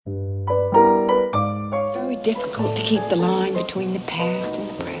difficult to keep the line between the past and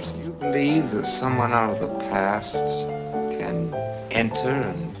the present. Do you believe that someone out of the past can enter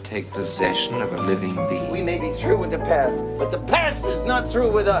and take possession of a living being? We may be through with the past, but the past is not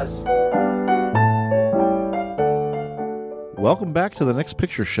through with us. Welcome back to The Next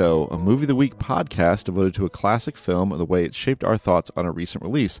Picture Show, a Movie of the Week podcast devoted to a classic film and the way it shaped our thoughts on a recent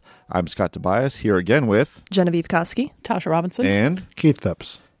release. I'm Scott Tobias, here again with Genevieve Koski, Tasha Robinson, and Keith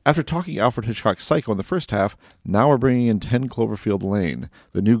Phipps. After talking Alfred Hitchcock's Psycho in the first half, now we're bringing in 10 Cloverfield Lane,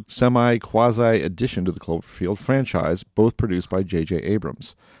 the new semi-quasi addition to the Cloverfield franchise, both produced by J.J.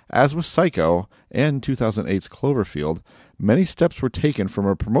 Abrams. As with Psycho and 2008's Cloverfield, many steps were taken from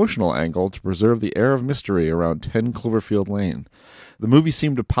a promotional angle to preserve the air of mystery around 10 Cloverfield Lane. The movie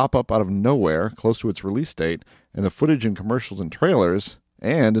seemed to pop up out of nowhere, close to its release date, and the footage in commercials and trailers,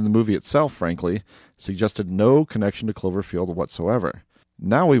 and in the movie itself, frankly, suggested no connection to Cloverfield whatsoever.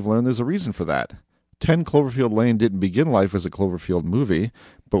 Now we've learned there's a reason for that. 10 Cloverfield Lane didn't begin life as a Cloverfield movie,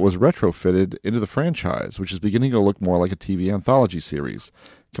 but was retrofitted into the franchise, which is beginning to look more like a TV anthology series.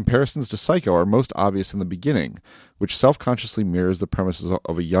 Comparisons to Psycho are most obvious in the beginning, which self-consciously mirrors the premises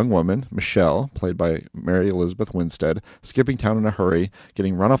of a young woman, Michelle, played by Mary Elizabeth Winstead, skipping town in a hurry,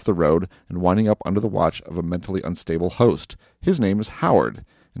 getting run off the road, and winding up under the watch of a mentally unstable host. His name is Howard,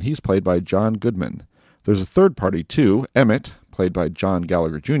 and he's played by John Goodman. There's a third party, too, Emmett, played by John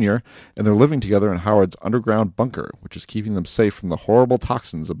Gallagher Jr., and they're living together in Howard's underground bunker, which is keeping them safe from the horrible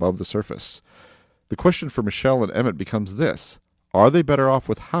toxins above the surface. The question for Michelle and Emmett becomes this: are they better off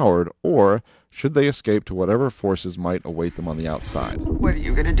with Howard, or should they escape to whatever forces might await them on the outside? What are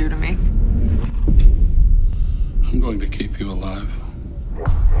you going to do to me? I'm going to keep you alive.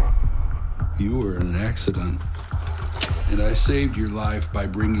 You were in an accident, and I saved your life by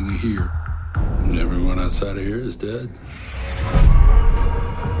bringing you here. And everyone outside of here is dead.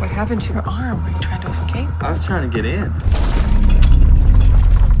 What happened to your arm? Were you trying to escape? I was trying to get in.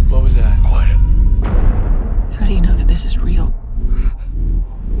 What was that? Quiet. How do you know that this is real?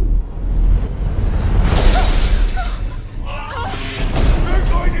 They're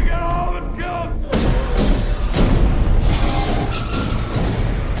going to get all of us killed!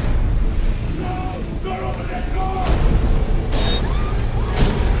 No! Don't open that door!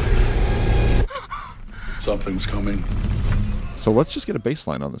 Something's coming. So let's just get a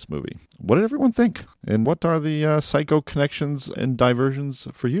baseline on this movie. What did everyone think? And what are the Psycho connections and diversions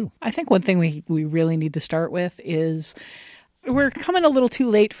for you? I think one thing we really need to start with is we're coming a little too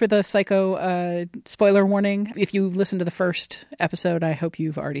late for the Psycho spoiler warning. If you listen to the first episode, I hope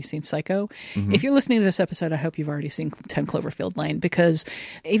you've already seen Psycho. Mm-hmm. If you're listening to this episode, I hope you've already seen 10 Cloverfield Lane, because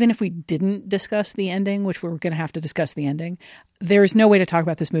even if we didn't discuss the ending, which we're going to have to discuss the ending, there's no way to talk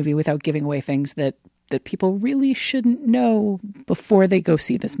about this movie without giving away things that people really shouldn't know before they go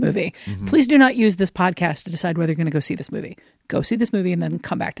see this movie. Mm-hmm. Please do not use this podcast to decide whether you're going to go see this movie. Go see this movie and then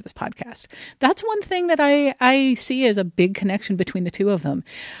come back to this podcast. That's one thing that I see as a big connection between the two of them.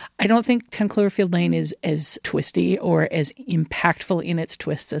 I don't think 10 Cloverfield Lane is as twisty or as impactful in its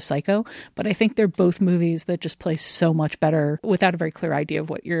twists as Psycho, but I think they're both movies that just play so much better without a very clear idea of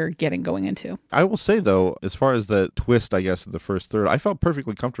what you're getting going into. I will say, though, as far as the twist, I guess, of the first third, I felt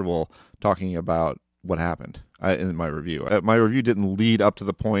perfectly comfortable talking about what happened in my review. My review didn't lead up to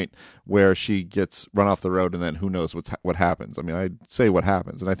the point where she gets run off the road and then who knows what happens. I mean, I say what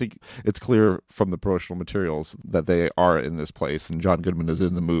happens, and I think it's clear from the promotional materials that they are in this place, and John Goodman is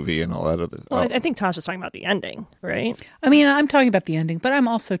in the movie and all that other. Well, I think Tasha's talking about the ending, right? I mean, I'm talking about the ending, but I'm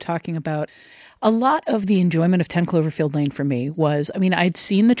also talking about a lot of the enjoyment of 10 Cloverfield Lane for me was, I mean, I'd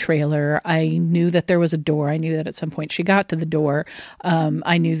seen the trailer. I knew that there was a door. I knew that at some point she got to the door.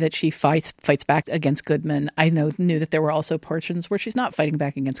 I knew that she fights back against Goodman. I knew that there were also portions where she's not fighting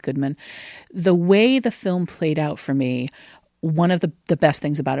back against Goodman. The way the film played out for me, one of the best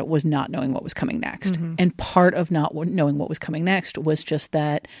things about it was not knowing what was coming next. Mm-hmm. And part of not knowing what was coming next was just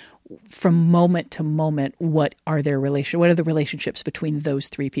that from moment to moment, what are the relationships between those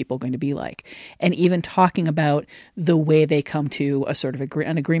three people going to be like? And even talking about the way they come to a sort of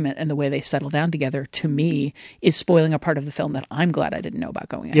an agreement and the way they settle down together, to me, is spoiling a part of the film that I'm glad I didn't know about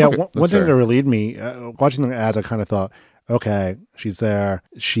going in. Yeah, one thing that relieved me, watching the ads, I kind of thought, okay, she's there.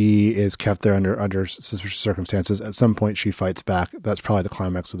 She is kept there under suspicious circumstances. At some point, she fights back. That's probably the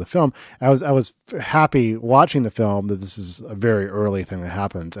climax of the film. I was happy watching the film that this is a very early thing that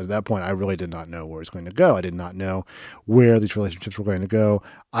happens. At that point, I really did not know where it's going to go. I did not know where these relationships were going to go.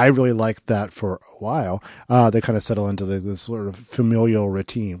 I really liked that for a while. They kind of settle into this sort of familial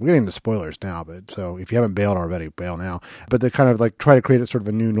routine. We're getting into spoilers now, but so if you haven't bailed already, bail now. But they kind of like try to create a sort of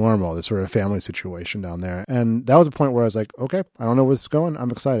a new normal, this sort of family situation down there. And that was a point where I was like, okay, I don't know where this is going.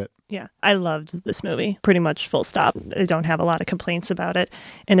 I'm excited. Yeah, I loved this movie, pretty much full stop. I don't have a lot of complaints about it.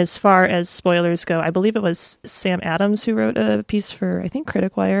 And as far as spoilers go, I believe it was Sam Adams who wrote a piece for, I think,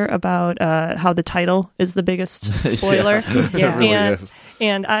 Critic Wire about how the title is the biggest spoiler. Yeah, really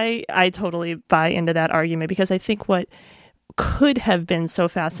and I totally buy into that argument, because I think what could have been so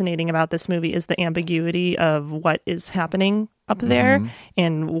fascinating about this movie is the ambiguity of what is happening up there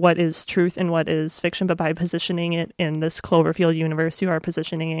and what is truth and what is fiction. But by positioning it in this Cloverfield universe, you are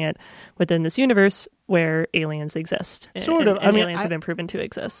positioning it within this universe where aliens exist. Sort of. And aliens have been proven to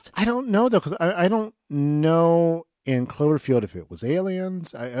exist. I don't know, though, because I don't know in Cloverfield if it was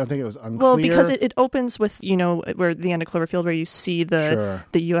aliens. I think it was unclear. Well, because it opens with, where the end of Cloverfield, where you see the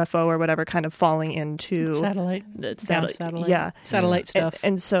UFO or whatever kind of falling into satellite. Yeah. Satellite stuff.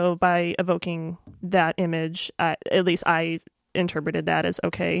 And so by evoking that image, at least I interpreted that as,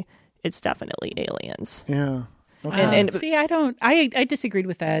 okay, it's definitely aliens. Yeah. Okay. See, I disagreed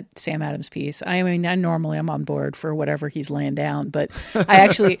with that Sam Adams piece. I mean, normally I'm on board for whatever he's laying down, but I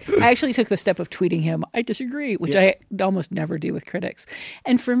actually took the step of tweeting him, I disagree, which I almost never do with critics.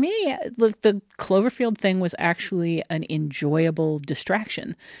 And for me, the Cloverfield thing was actually an enjoyable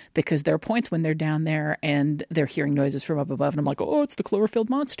distraction, because there are points when they're down there and they're hearing noises from up above, and I'm like, oh, it's the Cloverfield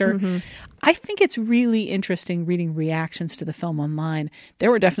monster. Mm-hmm. I think it's really interesting reading reactions to the film online.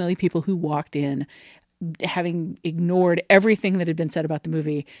 There were definitely people who walked in having ignored everything that had been said about the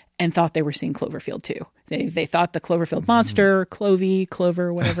movie and thought they were seeing Cloverfield too. They thought the Cloverfield monster,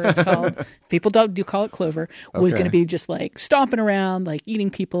 Clover, whatever it's called, people do call it Clover, was going to be just like stomping around, like eating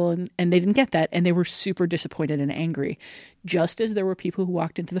people, and they didn't get that, and they were super disappointed and angry. Just as there were people who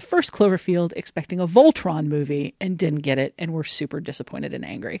walked into the first Cloverfield expecting a Voltron movie and didn't get it and were super disappointed and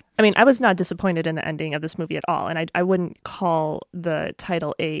angry. I mean, I was not disappointed in the ending of this movie at all, and I wouldn't call the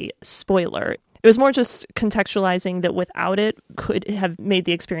title a spoiler. It was more just contextualizing that without it could have made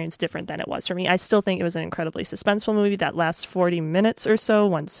the experience different than it was for me. I still think it was an incredibly suspenseful movie. That last 40 minutes or so,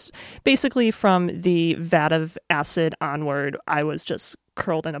 once basically from the vat of acid onward, I was just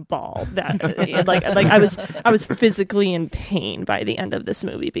curled in a ball. That like I was physically in pain by the end of this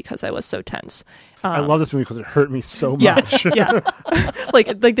movie because I was so tense. I love this movie because it hurt me so much. Yeah.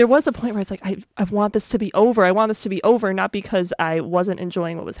 like there was a point where I was like, I want this to be over. I want this to be over, not because I wasn't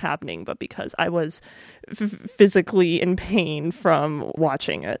enjoying what was happening, but because I was physically in pain from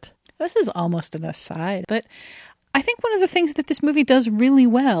watching it. This is almost an aside, but I think one of the things that this movie does really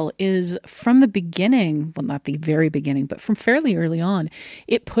well is from the beginning, well, not the very beginning, but from fairly early on,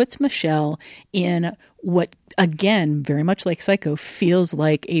 it puts Michelle in what, again, very much like Psycho, feels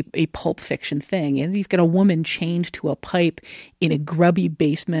like a pulp fiction thing. And you've got a woman chained to a pipe in a grubby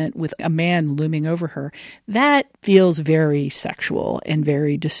basement with a man looming over her. That feels very sexual and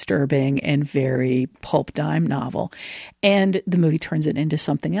very disturbing and very pulp dime novel. And the movie turns it into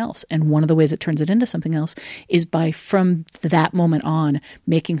something else. And one of the ways it turns it into something else is by, from that moment on,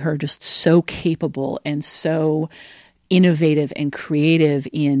 making her just so capable and so innovative and creative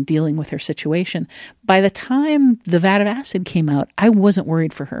in dealing with her situation. By the time The Vat of Acid came out, I wasn't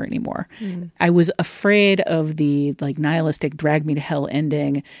worried for her anymore. I was afraid of the like nihilistic drag me to hell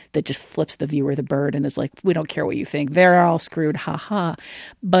ending that just flips the viewer the bird and is like, we don't care what you think. They're all screwed. Ha ha.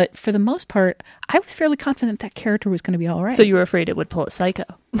 But for the most part, I was fairly confident that character was going to be all right. So you were afraid it would pull a Psycho.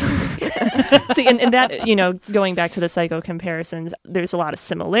 See, and that, going back to the Psycho comparisons, there's a lot of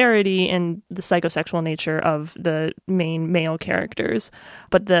similarity in the psychosexual nature of the main male characters.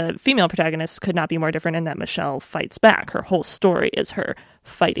 But the female protagonist could not be more different in that Michelle fights back. Her whole story is her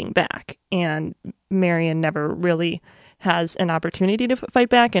fighting back. And Marion never really has an opportunity to fight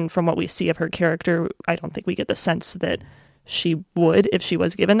back. And from what we see of her character, I don't think we get the sense that she would if she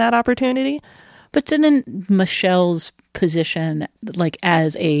was given that opportunity. But didn't Michelle's position, like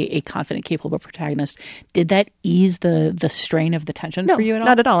as a confident, capable protagonist, did that ease the strain of the tension for you at all?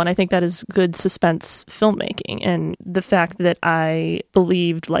 Not at all. And I think that is good suspense filmmaking. And the fact that I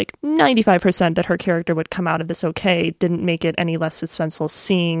believed like 95% that her character would come out of this okay didn't make it any less suspenseful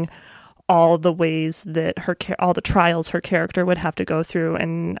seeing all the ways that all the trials her character would have to go through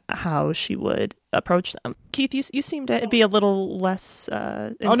and how she would approach them. Keith, you seem to be a little less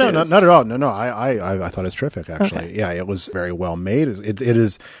enthused. Oh, no, not at all. No, I thought it was terrific, actually. Okay. Yeah, it was very well made. It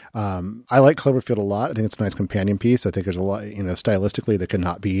is, I like Cloverfield a lot. I think it's a nice companion piece. I think there's a lot, stylistically that could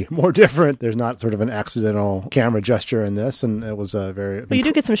not be more different. There's not sort of an accidental camera gesture in this, and it was a very... But you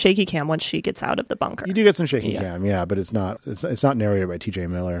do get some shaky cam once she gets out of the bunker. You do get some shaky cam, yeah, but it's not narrated by T.J.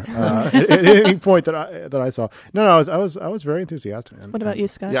 Miller at any point that I saw. No, I was very enthusiastic. What about you,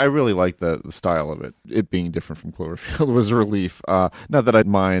 Scott? Yeah, I really like the style style of it. It being different from Cloverfield was a relief. Not that I'd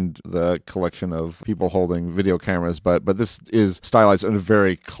mind the collection of people holding video cameras, but this is stylized in a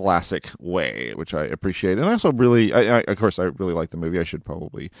very classic way, which I appreciate. And I also really, of course, I really like the movie. I should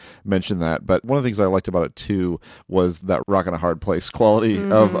probably mention that. But one of the things I liked about it too was that rock in a hard place quality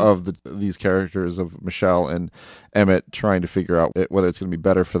of these characters of Michelle and Emmett trying to figure out whether it's going to be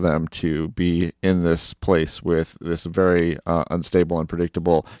better for them to be in this place with this very unstable,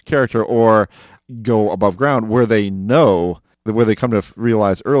 unpredictable character, or go above ground where they know, where they come to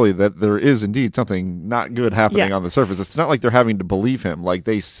realize early that there is indeed something not good happening on the surface. It's not like they're having to believe him. Like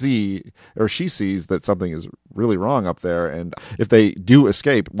they see, or she sees, that something is really wrong up there. And if they do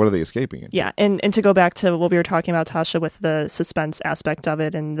escape, what are they escaping into? Yeah, and to go back to what we were talking about, Tasha, with the suspense aspect of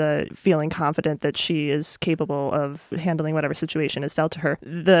it and the feeling confident that she is capable of handling whatever situation is dealt to her,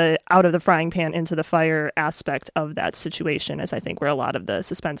 the out of the frying pan into the fire aspect of that situation is, I think, where a lot of the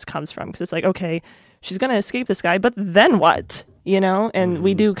suspense comes from. Because it's like, okay, she's going to escape this guy, but then what? And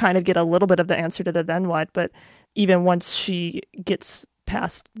we do kind of get a little bit of the answer to the then what, but even once she gets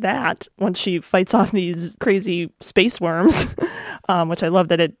past that, once she fights off these crazy space worms, which I love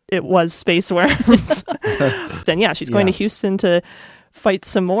that it was space worms, then she's going to Houston to fight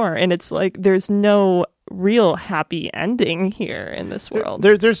some more. And it's like, there's no real happy ending here in this world.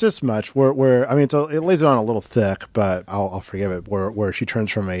 There's this much where I mean, it lays it on a little thick, but I'll forgive it. Where she turns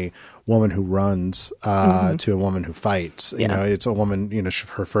from a woman who runs to a woman who fights. You know, it's a woman.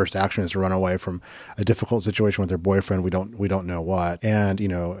 Her first action is to run away from a difficult situation with her boyfriend. We don't know what. And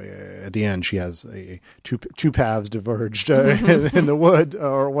at the end, she has two paths diverged in the wood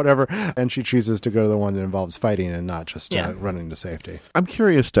or whatever, and she chooses to go to the one that involves fighting and not just running to safety. I'm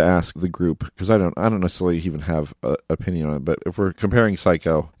curious to ask the group, because I don't necessarily even have an opinion on it, but if we're comparing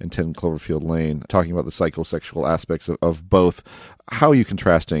Psycho and 10 Cloverfield Lane, talking about the psychosexual aspects of both, how are you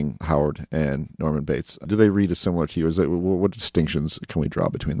contrasting Howard and Norman Bates? Do they read as similar to you? What distinctions can we draw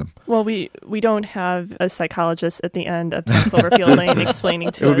between them? Well, we don't have a psychologist at the end of 10 Cloverfield Lane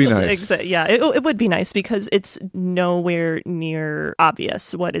explaining to us. It would be nice. It would be nice, because it's nowhere near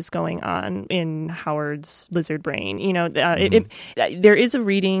obvious what is going on in Howard's lizard brain. There is a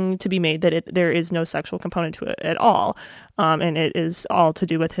reading to be made that there is no sexual component to it at all. And it is all to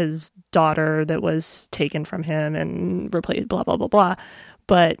do with his daughter that was taken from him and replaced, blah, blah, blah, blah.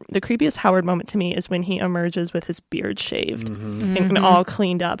 But the creepiest Howard moment to me is when he emerges with his beard shaved and all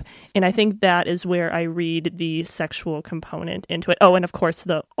cleaned up. And I think that is where I read the sexual component into it. Oh, and of course,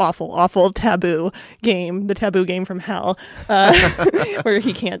 the awful, awful taboo game from hell, where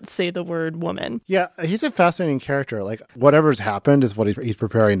he can't say the word woman. Yeah, he's a fascinating character. Like, whatever's happened is what he's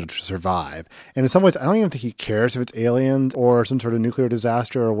preparing to survive. And in some ways, I don't even think he cares if it's aliens or some sort of nuclear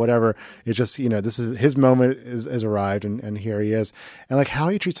disaster or whatever. It's just, this is his moment is arrived, and here he is. And like, how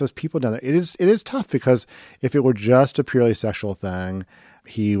he treats those people down there, it is tough, because if it were just a purely sexual thing,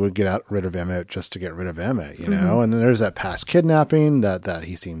 he would get rid of Emmett just to get rid of Emmett, And then there's that past kidnapping that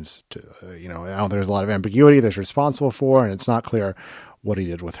he seems to, I don't think there's a lot of ambiguity that's responsible for, and it's not clear what he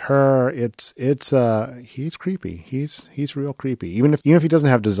did with her. He's creepy. He's real creepy. Even if he doesn't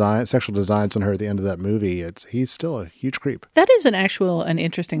have sexual designs on her at the end of that movie, he's still a huge creep. That is an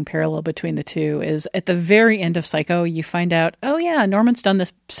interesting parallel between the two. Is at the very end of Psycho, you find out, oh yeah, Norman's done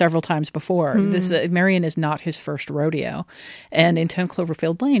this several times before. This Marion is not his first rodeo, and in 10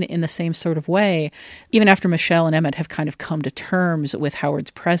 Cloverfield Lane, in the same sort of way, even after Michelle and Emmett have kind of come to terms with Howard's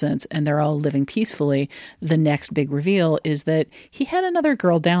presence and they're all living peacefully, the next big reveal is that he had another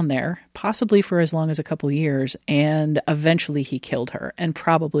girl down there, possibly for as long as a couple years, and eventually he killed her and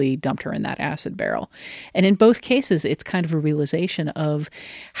probably dumped her in that acid barrel. And in both cases, it's kind of a realization of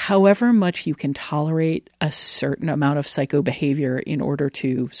however much you can tolerate a certain amount of psycho behavior in order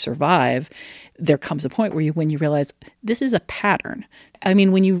to survive, there comes a point where when you realize this is a pattern. I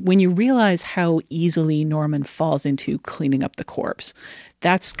mean, when you realize how easily Norman falls into cleaning up the corpse,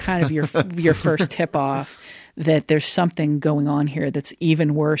 that's kind of your first tip off that there's something going on here that's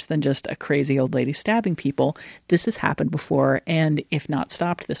even worse than just a crazy old lady stabbing people. This has happened before, and if not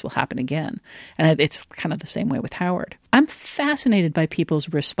stopped, this will happen again. And it's kind of the same way with Howard. I'm fascinated by people's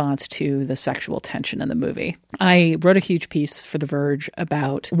response to the sexual tension in the movie. I wrote a huge piece for The Verge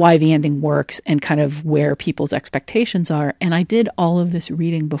about why the ending works and kind of where people's expectations are. And I did all of this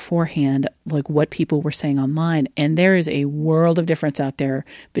reading beforehand, like what people were saying online. And there is a world of difference out there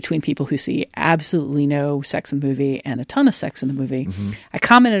between people who see absolutely no sex in the movie and a ton of sex in the movie. I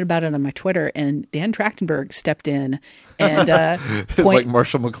commented about it on my Twitter, and Dan Trachtenberg stepped in and it's like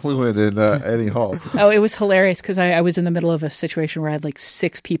Marshall McLuhan in Annie Hall. Oh, it was hilarious, because I was in the middle of a situation where I had like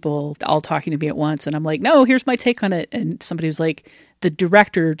 6 people all talking to me at once, and I'm like, no, here's my take on it. And somebody was like, the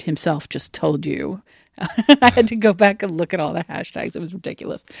director himself just told you. I had to go back and look at all the hashtags. It was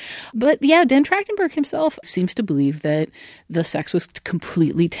ridiculous. But yeah, Dan Trachtenberg himself seems to believe that the sex was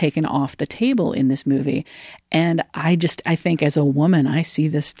completely taken off the table in this movie. And I think as a woman, I see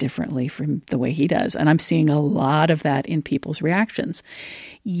this differently from the way he does. And I'm seeing a lot of that in people's reactions.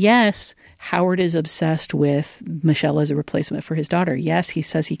 Yes, Howard is obsessed with Michelle as a replacement for his daughter. Yes, he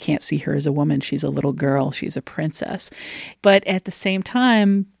says he can't see her as a woman. She's a little girl. She's a princess. But at the same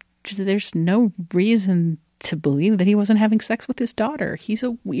time, there's no reason to believe that he wasn't having sex with his daughter. He's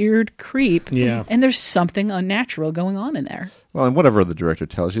a weird creep. Yeah. And there's something unnatural going on in there. Well, and whatever the director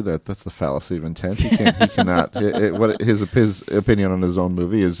tells you, that's the fallacy of intent. He cannot. His opinion on his own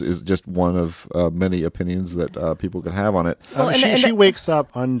movie is just one of many opinions that people could have on it. She wakes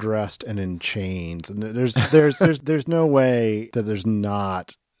up undressed and in chains, and there's no way that there's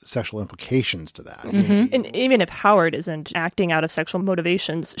not sexual implications to that. Mm-hmm. And even if Howard isn't acting out of sexual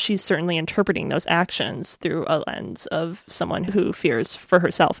motivations, she's certainly interpreting those actions through a lens of someone who fears for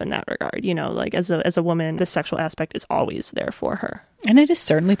herself in that regard. You know, like as a woman, the sexual aspect is always there for her. And it is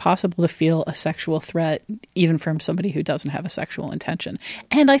certainly possible to feel a sexual threat even from somebody who doesn't have a sexual intention.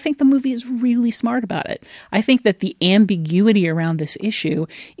 And I think the movie is really smart about it. I think that the ambiguity around this issue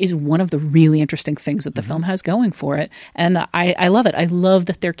is one of the really interesting things that the film has going for it. And I love it. I love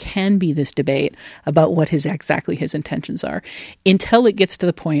that there can be this debate about what exactly his intentions are, until it gets to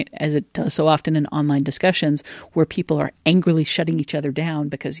the point, as it does so often in online discussions, where people are angrily shutting each other down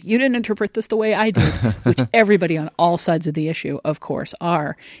because you didn't interpret this the way I did, which everybody on all sides of the issue, of course,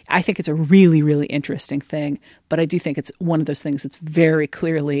 are. I think it's a really, really interesting thing, but I do think it's one of those things that's very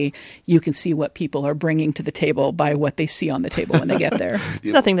clearly, you can see what people are bringing to the table by what they see on the table when they get there.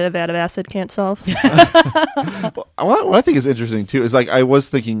 It's nothing that a vat of acid can't solve. What I think is interesting too is, like, I was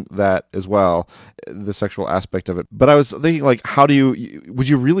thinking that as well, the sexual aspect of it, but I was thinking, like, would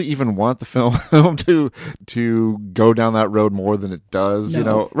you really even want the film to go down that road more than it does? No. You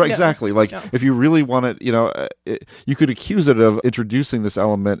know, right? No. Exactly. Like, No. if you really want it, you know, you could accuse it of introducing this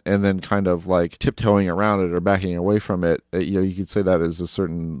element and then kind of like tiptoeing around it or backing away from it. You know, you could say that there's a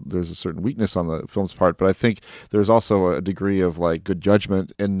certain weakness on the film's part, but I think there's also a degree of like good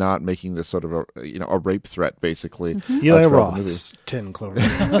judgment in not making this sort of a rape threat, basically. Eli Roth's 10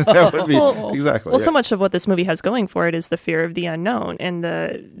 Cloverfield. That would be exactly. Well, so much of what this movie has going for it is the fear of the unknown, and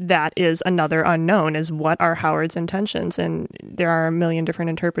that is another unknown, is what are Howard's intentions, and there are a million different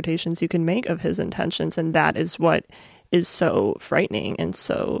interpretations you can make of his intentions, and that is what is so frightening and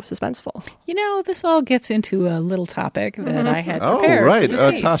so suspenseful. You know, this all gets into a little topic that I had prepared. Oh, right. For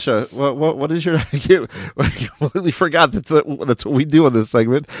this case. Tasha, what is your... I completely forgot that's what we do in this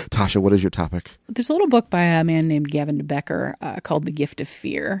segment. Tasha, what is your topic? There's a little book by a man named Gavin Becker called The Gift of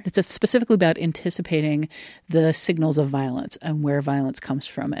Fear. It's specifically about anticipating the signals of violence and where violence comes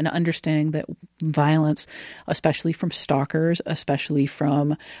from, and understanding that violence, especially from stalkers, especially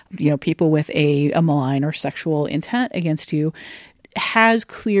from people with a malign or sexual intent against you, has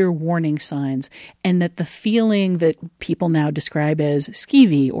clear warning signs, and that the feeling that people now describe as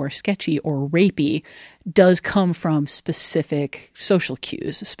skeevy or sketchy or rapey does come from specific social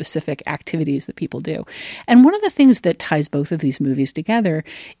cues, specific activities that people do. And one of the things that ties both of these movies together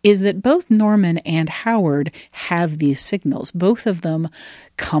is that both Norman and Howard have these signals. Both of them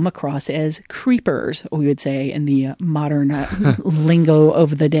come across as creepers, we would say in the modern lingo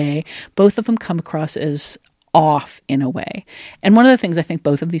of the day. Both of them come across as off in a way. And one of the things I think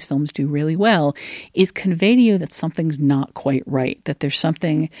both of these films do really well is convey to you that something's not quite right, that there's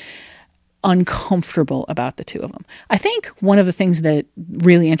something uncomfortable about the two of them. I think one of the things that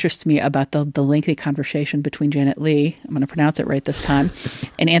really interests me about the lengthy conversation between Janet Leigh, I'm going to pronounce it right this time,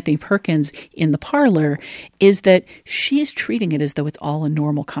 and Anthony Perkins in the parlor is that she's treating it as though it's all a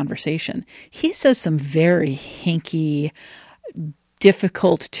normal conversation. He says some very hinky,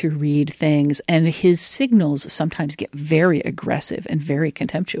 difficult to read things, and his signals sometimes get very aggressive and very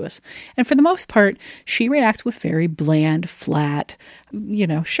contemptuous. And for the most part, she reacts with very bland, flat,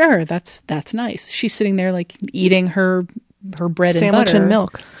 sure, that's nice. She's sitting there like eating her bread Sandwich and butter. and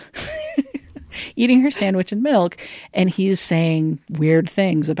milk. Eating her sandwich and milk, and he's saying weird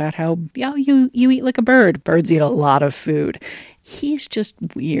things about how, you eat like a bird. Birds eat a lot of food. He's just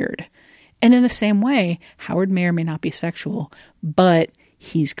weird. And in the same way, Howard may or may not be sexual, but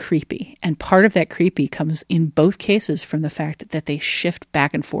he's creepy. And part of that creepy comes in both cases from the fact that they shift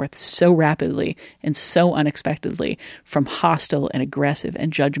back and forth so rapidly and so unexpectedly from hostile and aggressive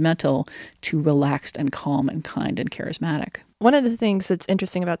and judgmental to relaxed and calm and kind and charismatic. One of the things that's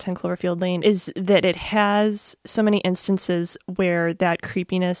interesting about 10 Cloverfield Lane is that it has so many instances where that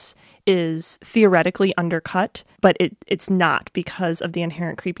creepiness is theoretically undercut, but it's not because of the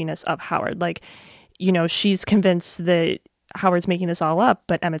inherent creepiness of Howard. Like, you know, she's convinced that Howard's making this all up,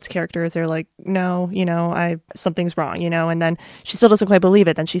 but Emmett's characters are like, no, you know, something's wrong, you know, and then she still doesn't quite believe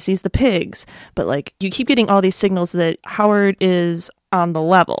it. Then she sees the pigs, but like you keep getting all these signals that Howard is on the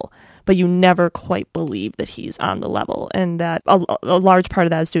level, but you never quite believe that he's on the level. And that a large part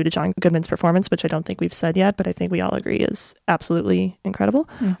of that is due to John Goodman's performance, which I don't think we've said yet, but I think we all agree is absolutely incredible.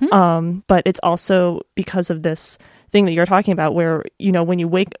 But it's also because of this thing that you're talking about where, you know, when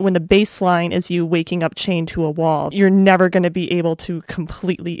the baseline is you waking up chained to a wall, you're never going to be able to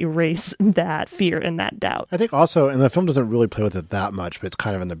completely erase that fear and that doubt. I think also, and the film doesn't really play with it that much, but it's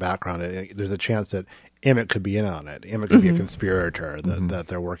kind of in the background. There's a chance that Emmett could be in on it. Emmett could be a conspirator, that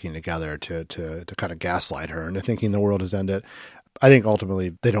they're working together to kind of gaslight her into thinking the world has ended. I think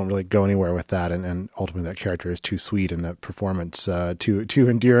ultimately they don't really go anywhere with that, and ultimately that character is too sweet and that performance too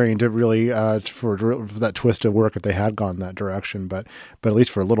endearing to really for that twist to work if they had gone that direction. But at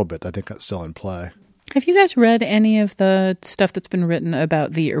least for a little bit, I think that's still in play. Have you guys read any of the stuff that's been written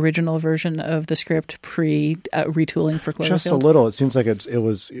about the original version of the script retooling for Cloverfield? Just a little. It seems like it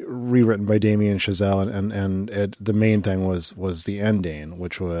was rewritten by Damien Chazelle, and the main thing was the ending,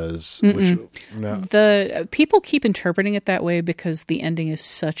 which the people keep interpreting it that way because the ending is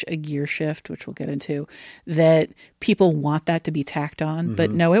such a gear shift, which we'll get into, that people want that to be tacked on.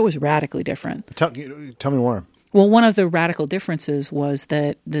 But no, it was radically different. Tell me more. Well, one of the radical differences was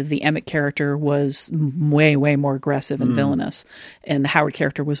that the Emmett character was way, way more aggressive and villainous, and the Howard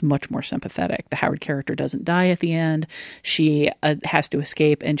character was much more sympathetic. The Howard character doesn't die at the end. She has to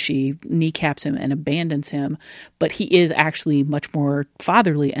escape, and she kneecaps him and abandons him, but he is actually much more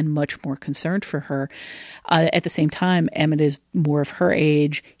fatherly and much more concerned for her. At the same time, Emmett is more of her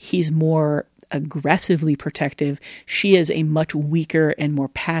age. He's more aggressively protective. She is a much weaker and more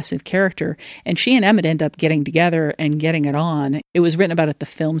passive character, and she and Emmett end up getting together and getting it on. It was written about at the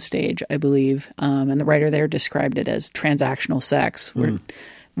film stage, I believe, and the writer there described it as transactional sex,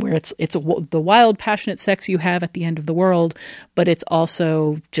 where it's the wild, passionate sex you have at the end of the world, but it's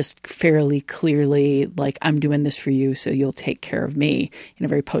also just fairly clearly like, I'm doing this for you, so you'll take care of me, in a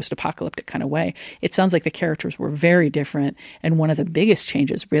very post-apocalyptic kind of way. It sounds like the characters were very different, and one of the biggest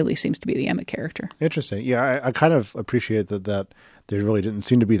changes really seems to be the Emmett character. Interesting. Yeah, I kind of appreciate that there really didn't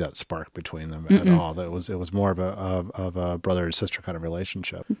seem to be that spark between them at all. That it was more of a brother and sister kind of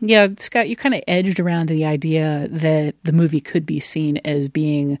relationship. Yeah, Scott, you kind of edged around the idea that the movie could be seen as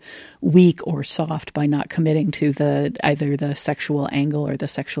being weak or soft by not committing to either the sexual angle or the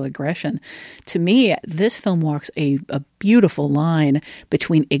sexual aggression. To me, this film walks a beautiful line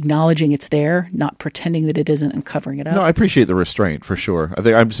between acknowledging it's there, not pretending that it isn't, and covering it up. No, I appreciate the restraint for sure. I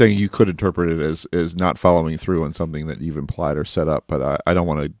think I'm saying you could interpret it as not following through on something that you've implied or set up, but I don't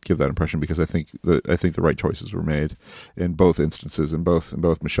want to give that impression because I think the right choices were made in both instances, in both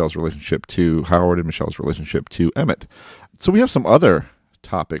Michelle's relationship to Howard and Michelle's relationship to Emmett. So we have some other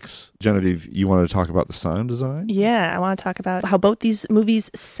topics. Genevieve, you wanted to talk about the sound design? Yeah, I want to talk about how both these movies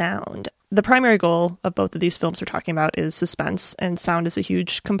sound. The primary goal of both of these films we're talking about is suspense, and sound is a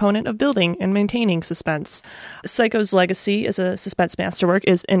huge component of building and maintaining suspense. Psycho's legacy as a suspense masterwork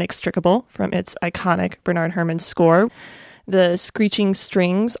is inextricable from its iconic Bernard Herrmann score. The screeching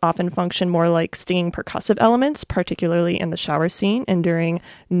strings often function more like stinging percussive elements, particularly in the shower scene and during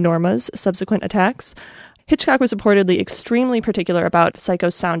Norma's subsequent attacks. Hitchcock was reportedly extremely particular about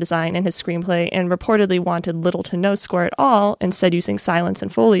Psycho's sound design in his screenplay and reportedly wanted little to no score at all, instead using silence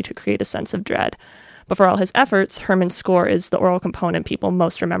and Foley to create a sense of dread. But for all his efforts, Herrmann's score is the oral component people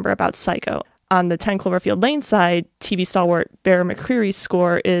most remember about Psycho. On the 10 Cloverfield Lane side, TV stalwart Bear McCreary's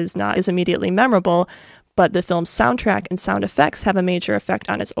score is not as immediately memorable, but the film's soundtrack and sound effects have a major effect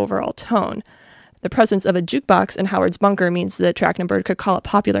on its overall tone. The presence of a jukebox in Howard's bunker means that Trachtenberg could call up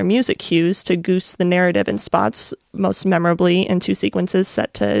popular music cues to goose the narrative in spots, most memorably in two sequences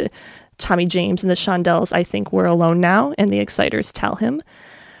set to Tommy James and the Shondells' I Think We're Alone Now and The Exciters Tell Him.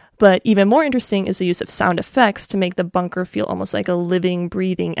 But even more interesting is the use of sound effects to make the bunker feel almost like a living,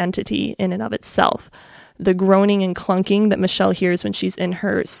 breathing entity in and of itself. The groaning and clunking that Michelle hears when she's in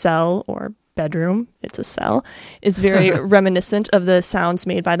her cell or bedroom, it's a cell, is very reminiscent of the sounds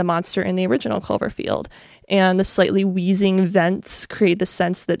made by the monster in the original Cloverfield. And the slightly wheezing vents create the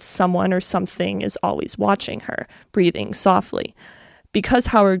sense that someone or something is always watching her, breathing softly. Because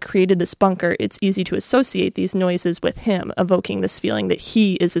Howard created this bunker, it's easy to associate these noises with him, evoking this feeling that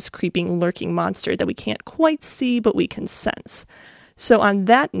he is this creeping, lurking monster that we can't quite see, but we can sense. So on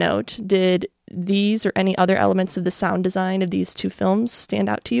that note, did these or any other elements of the sound design of these two films stand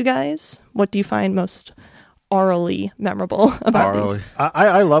out to you guys? What do you find most aurally memorable about these?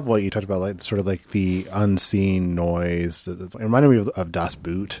 I love what you talked about, like sort of like the unseen noise. It reminded me of Das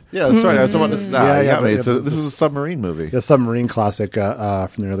Boot. Yeah, that's right. I was about to say, So this is a submarine movie. A submarine classic from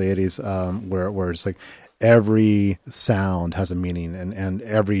the early 80s where it's like every sound has a meaning and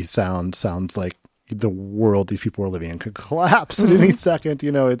every sound sounds like the world these people are living in could collapse at any second.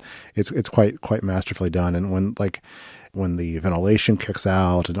 You know, it's quite masterfully done. And when the ventilation kicks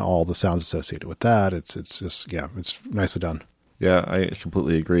out and all the sounds associated with that, it's just it's nicely done. Yeah, I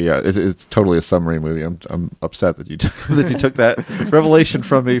completely agree. Yeah, it's totally a submarine movie. I'm upset that you that you took that revelation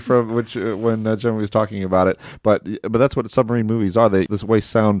from me when Jen was talking about it. But that's what submarine movies are. This way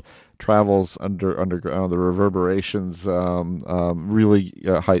sound travels underground. The reverberations really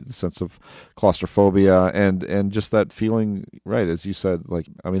heighten the sense of claustrophobia and just that feeling. Right, as you said, like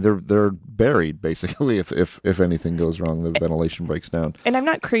I mean, they're buried basically. If anything goes wrong, the ventilation breaks down. And I'm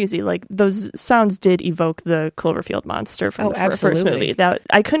not crazy. Like those sounds did evoke the Cloverfield monster from the first movie. That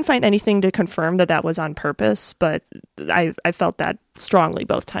I couldn't find anything to confirm that was on purpose, but I felt that strongly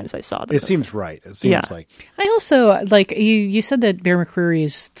both times I saw them. It seems right. It seems like. I also like you said that Bear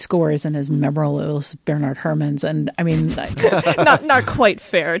McCreary's score isn't as memorable as Bernard Herrmann's, and I mean, not quite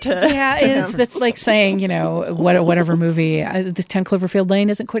fair to. Yeah, that's like saying whatever movie. The 10 Cloverfield Lane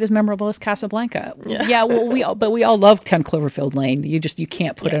isn't quite as memorable as Casablanca. Yeah, well, we all love 10 Cloverfield Lane. You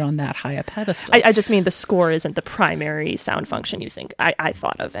can't put it on that high a pedestal. I just mean the score isn't the primary sound function you think I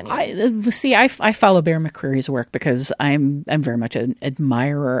thought of anyway. I follow Bear McCreary's work because I'm very much an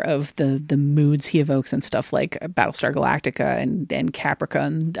admirer of the moods he evokes and stuff like Battlestar Galactica and Caprica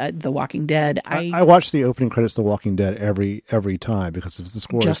and The Walking Dead. I watch the opening credits of The Walking Dead every time because the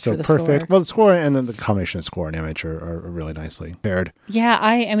score is so perfect. Score. Well, the score and then the combination of score and image are really nicely paired. Yeah,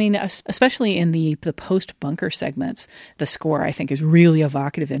 I mean, especially in the post-bunker segments, the score I think is really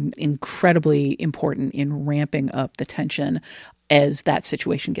evocative and incredibly important in ramping up the tension as that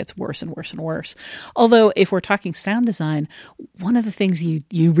situation gets worse and worse and worse. Although if we're talking sound design, one of the things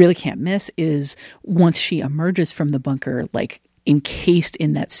you really can't miss is once she emerges from the bunker, like encased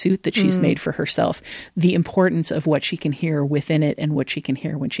in that suit that she's made for herself, the importance of what she can hear within it and what she can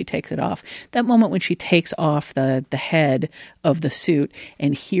hear when she takes it off. That moment when she takes off the head of the suit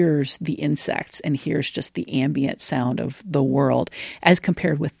and hears the insects and hears just the ambient sound of the world as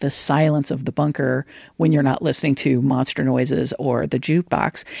compared with the silence of the bunker when you're not listening to monster noises or the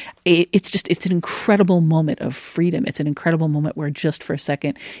jukebox. It's an incredible moment of freedom. It's an incredible moment where just for a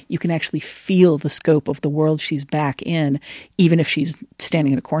second you can actually feel the scope of the world she's back in, even if she's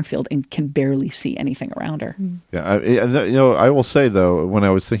standing in a cornfield and can barely see anything around her. Yeah, I will say though, when I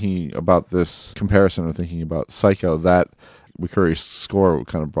was thinking about this comparison or thinking about Psycho, that McCurry's score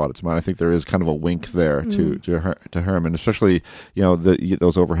kind of brought it to mind. I think there is kind of a wink there to Herrmann, especially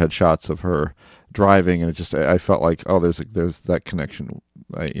those overhead shots of her driving, and I felt like there's that connection.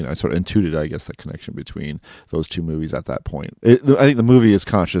 I sort of intuited, I guess, that connection between those two movies at that point. I think the movie is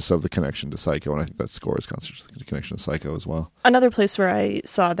conscious of the connection to Psycho, and I think that score is conscious of the connection to Psycho as well. Another place where I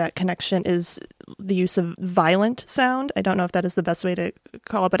saw that connection is the use of violent sound. I don't know if that is the best way to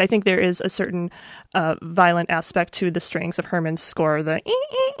call it, but I think there is a certain violent aspect to the strings of Herrmann's score. The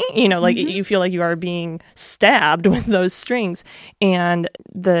like you feel like you are being stabbed with those strings. And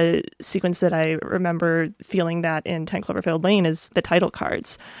the sequence that I remember feeling that in 10 Cloverfield Lane is the title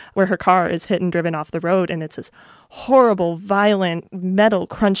cards, where her car is hit and driven off the road, and it's this horrible, violent, metal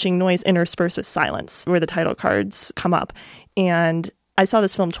crunching noise interspersed with silence where the title cards come up. And I saw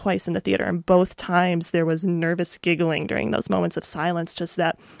this film twice in the theater, and both times there was nervous giggling during those moments of silence, just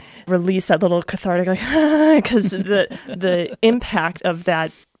that release, that little cathartic, like, because the impact of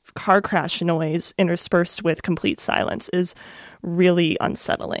that car crash noise interspersed with complete silence is really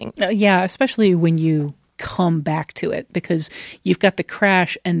unsettling. Yeah, especially when you come back to it, because you've got the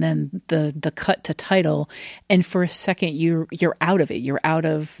crash and then the cut to title, and for a second you're out of it. You're out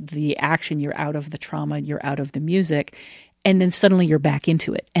of the action, you're out of the trauma, you're out of the music. And then suddenly you're back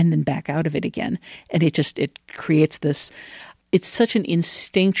into it and then back out of it again. And it creates this, it's such an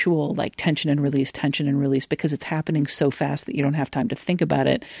instinctual like tension and release because it's happening so fast that you don't have time to think about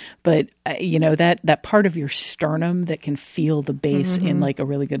it. But that part of your sternum that can feel the bass in like a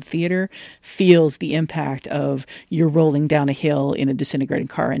really good theater feels the impact of you're rolling down a hill in a disintegrating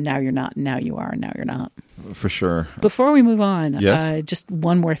car, and now you're not, and now you are, and now you're not. For sure. Before we move on, yes? Just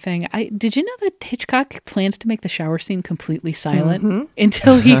one more thing. Did you know that Hitchcock planned to make the shower scene completely silent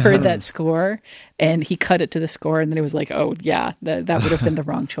until he heard that score? and he cut it to the score, and then it was like, oh yeah, that would have been the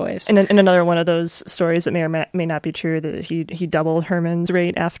wrong choice. And another one of those stories that may or may not be true, that he doubled Herman's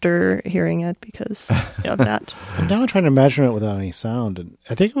rate after hearing it because of that. And now I'm trying to imagine it without any sound, and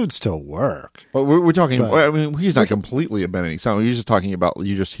I think it would still work. But we're talking. I mean, he's not completely abandoning sound. He's just talking about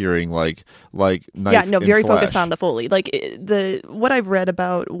you just hearing like knife. Yeah, no, in very flesh. focused on the Foley. Like what I've read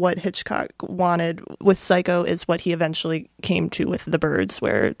about what Hitchcock wanted with Psycho is what he eventually came to with The Birds,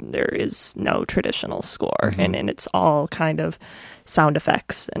 where there is no traditional score, and it's all kind of sound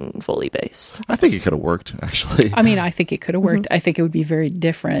effects and Foley based. I think it could have worked, actually. I mean, I think it could have worked. I think it would be very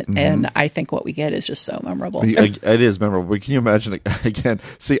different, and I think what we get is just so memorable. It is memorable. But can you imagine it again?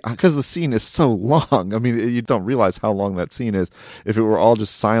 See, because the scene is so long. I mean, you don't realize how long that scene is. If it were all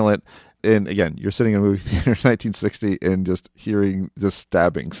just silent, and again, you're sitting in a movie theater in 1960 and just hearing just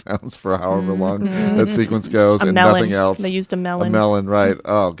stabbing sounds for however long that sequence goes, and melon. Nothing else. They used a melon. A melon, right?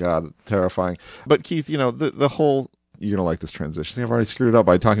 Oh God, terrifying. But Keith, the whole. You're gonna like this transition. See, I've already screwed it up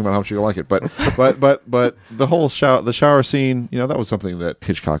by talking about how much you like it, but the whole shower scene, that was something that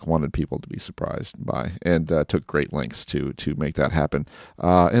Hitchcock wanted people to be surprised by, and took great lengths to make that happen.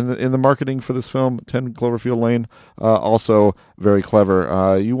 In the marketing for this film, 10 Cloverfield Lane, also very clever.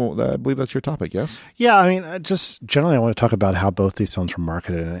 I believe that's your topic, yes? Yeah, I mean, just generally, I want to talk about how both these films were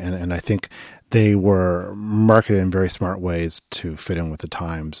marketed, and I think they were marketed in very smart ways to fit in with the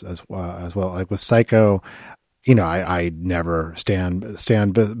times as well. Like with Psycho. I never stand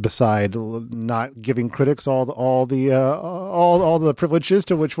beside not giving critics all the privileges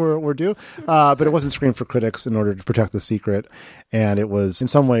to which we're due. But it wasn't screened for critics in order to protect the secret, and it was in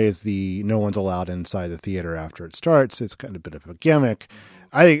some ways no one's allowed inside the theater after it starts. It's kind of a bit of a gimmick.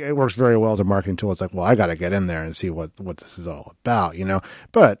 I think it works very well as a marketing tool. It's like, well, I got to get in there and see what this is all about,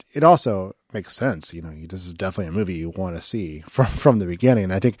 But it also makes sense, This is definitely a movie you want to see from the beginning.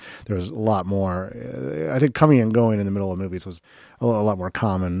 And I think there was a lot more. I think coming and going in the middle of movies was a lot more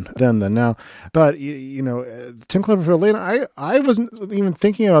common then than now. But 10 Cloverfield Lane, I wasn't even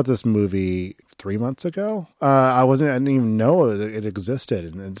thinking about this movie 3 months ago. I didn't even know that it existed,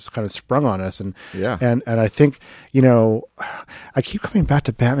 and it just kind of sprung on us. And I think I keep coming back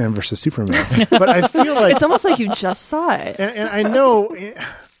to Batman versus Superman, but I feel like it's almost like you just saw it. And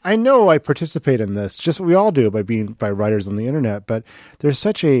I know I participate in this, just we all do by writers on the internet, but there's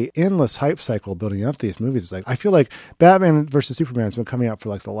such a endless hype cycle building up these movies. It's like, I feel like Batman versus Superman has been coming out for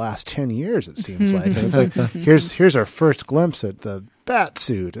like the last 10 years, it seems like. And it's like, here's our first glimpse at the bat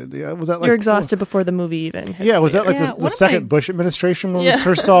suit. Was that like you're exhausted before the movie even hits was that like the second Bush administration when we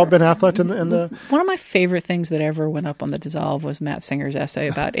first saw Ben Affleck in the one of my favorite things that ever went up on the Dissolve was Matt Singer's essay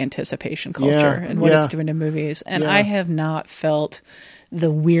about anticipation culture and what it's doing to movies. And I have not felt the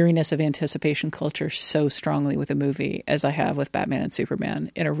weariness of anticipation culture so strongly with a movie as I have with Batman and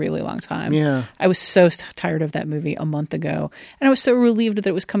Superman in a really long time. Yeah. I was so tired of that movie a month ago, and I was so relieved that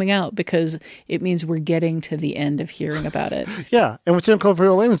it was coming out because it means we're getting to the end of hearing about it. Yeah, and with 10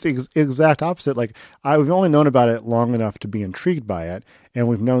 Cloverfield Lane, it's the exact opposite. Like, we've only known about it long enough to be intrigued by it, and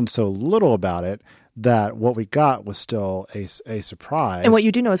we've known so little about it that what we got was still a surprise. And what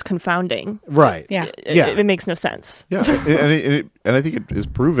you do know is confounding. Right. Yeah. It makes no sense. Yeah. and I think it is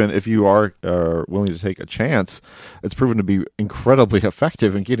proven, if you are willing to take a chance, it's proven to be incredibly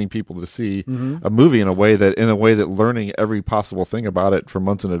effective in getting people to see a movie in a way that learning every possible thing about it for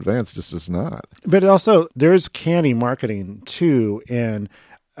months in advance just is not. But also, there's canny marketing too in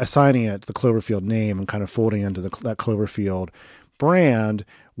assigning it the Cloverfield name and kind of folding into that Cloverfield brand,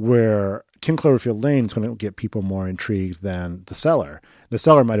 where 10 Cloverfield Lane is going to get people more intrigued than The Cellar. The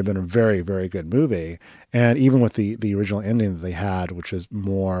Cellar might have been a very, very good movie. And even with the original ending that they had, which is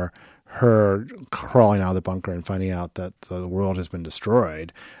more her crawling out of the bunker and finding out that the world has been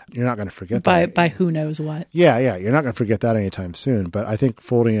destroyed, you're not going to forget that. By who knows what. Yeah. You're not going to forget that anytime soon. But I think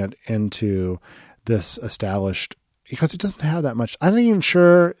folding it into this established, because it doesn't have that much. I'm not even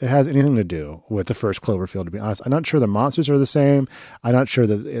sure it has anything to do with the first Cloverfield, to be honest. I'm not sure the monsters are the same. I'm not sure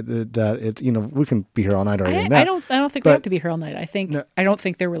that it's we can be here all night arguing that. I don't think we have to be here all night. I don't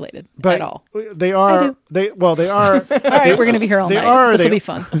think they're related at all. They are. They are. All right, we're going to be here all night. This will be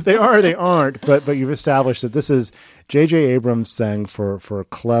fun. They are. They aren't. But you've established that this is J.J. Abrams saying for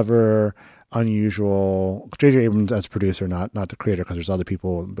clever, unusual. J.J. Abrams as producer, not the creator, because there's other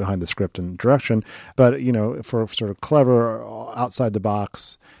people behind the script and direction. But for sort of clever, outside the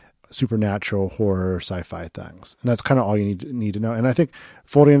box supernatural horror sci-fi things. And that's kind of all you need to know. And I think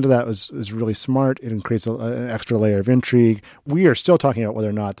folding into that is really smart. It creates an extra layer of intrigue. We are still talking about whether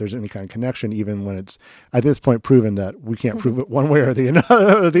or not there's any kind of connection, even when it's at this point proven that we can't prove it one way or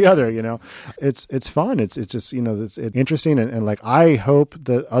the other. You know, it's fun. It's just, you know, it's interesting. And like, I hope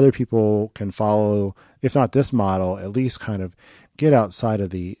that other people can follow, if not this model, at least kind of get outside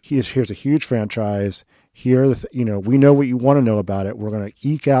of here's a huge franchise. Here, you know, we know what you want to know about it. We're going to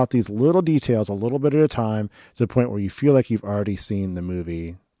eke out these little details a little bit at a time to the point where you feel like you've already seen the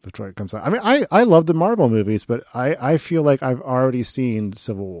movie before it comes out. I mean, I love the Marvel movies, but I feel like I've already seen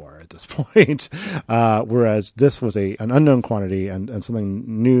Civil War at this point. Whereas this was an unknown quantity and something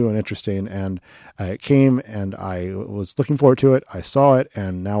new and interesting. And it came, and I was looking forward to it. I saw it,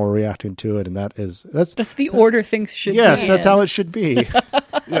 and now we're reacting to it. And that's the order things should be. Yes, that's how it should be.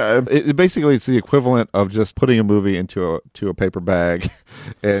 Yeah, basically it's the equivalent of just putting a movie into a paper bag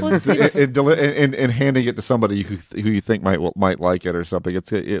and and handing it to somebody who you think might like it or something.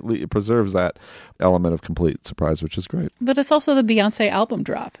 It preserves that element of complete surprise, which is great. But it's also the Beyonce album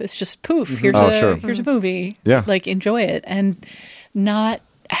drop. It's just poof. Here's a movie. Yeah, like enjoy it, and not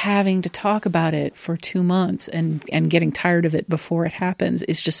having to talk about it for 2 months and getting tired of it before it happens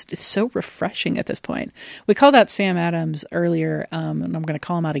is just, it's so refreshing at this point. We called out Sam Adams earlier, and I'm going to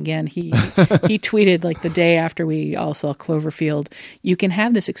call him out again. He tweeted like the day after we all saw Cloverfield, you can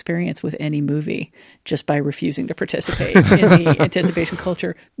have this experience with any movie just by refusing to participate in the anticipation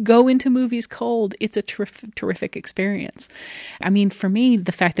culture. Go into movies cold. It's a terrific experience. I mean, for me,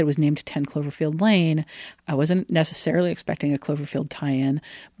 the fact that it was named 10 Cloverfield Lane, I wasn't necessarily expecting a Cloverfield tie-in,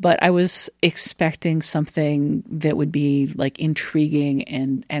 but I was expecting something that would be like intriguing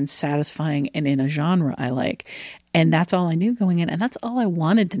and satisfying and in a genre I like. And that's all I knew going in. And that's all I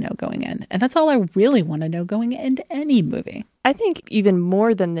wanted to know going in. And that's all I really want to know going into any movie. I think even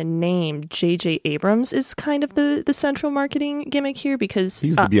more than the name, J.J. Abrams is kind of the central marketing gimmick here, because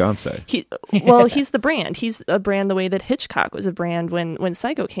he's the Beyonce. He's the brand. He's a brand the way that Hitchcock was a brand when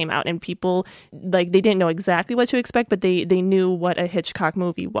Psycho came out, and people they didn't know exactly what to expect, but they knew what a Hitchcock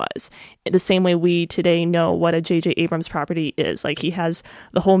movie was. The same way we today know what a J.J. Abrams property is. Like, he has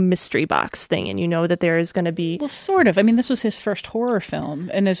the whole mystery box thing, and you know that there is going to be... Well, sort of. I mean, this was his first horror film,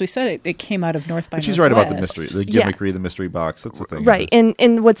 and as we said, it came out of North by Northwest. She's right about the mystery, the gimmickry, the mystery box. That's the thing. Right.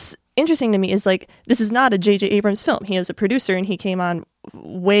 And what's interesting to me is, like, this is not a J.J. Abrams film. He is a producer, and he came on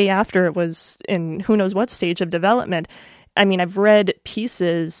way after it was in who knows what stage of development. I mean, I've read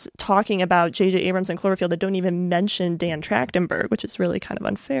pieces talking about J.J. Abrams and Cloverfield that don't even mention Dan Trachtenberg, which is really kind of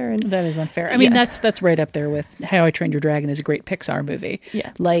unfair. And that is unfair. I mean, that's right up there with How I Trained Your Dragon is a great Pixar movie.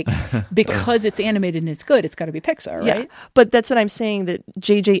 Yeah. Like, because it's animated and it's good, it's got to be Pixar, right? Yeah. But that's what I'm saying, that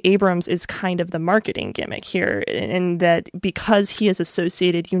J.J. Abrams is kind of the marketing gimmick here, and that because he is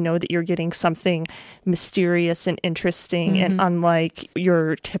associated, you know that you're getting something mysterious and interesting and unlike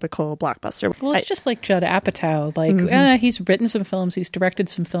your typical blockbuster. Well, it's just like Judd Apatow. Like, he's written some films, he's directed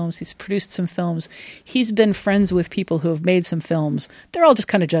some films, he's produced some films, he's been friends with people who have made some films. They're all just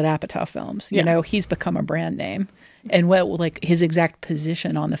kind of Judd Apatow films. You know, he's become a brand name. And his exact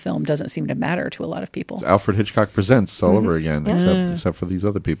position on the film doesn't seem to matter to a lot of people. It's Alfred Hitchcock Presents all over again, except for these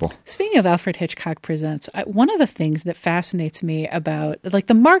other people. Speaking of Alfred Hitchcock Presents, one of the things that fascinates me about, like,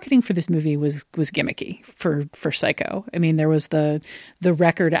 the marketing for this movie was gimmicky for Psycho. I mean, there was the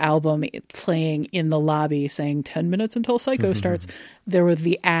record album playing in the lobby saying 10 minutes until Psycho starts. There were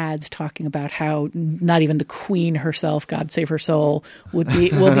the ads talking about how not even the Queen herself, God save her soul, will be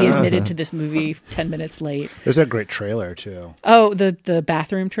admitted to this movie 10 minutes late. There's a great trailer too. Oh, the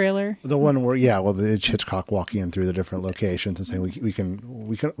bathroom trailer, the one where it's Hitchcock walking in through the different locations and saying we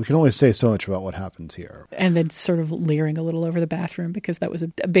can only say so much about what happens here, and then sort of leering a little over the bathroom, because that was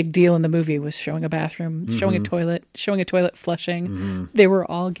a big deal in the movie, was showing a bathroom, showing a toilet flushing. They were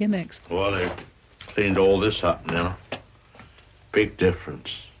all gimmicks. Well, they cleaned all this up now. Big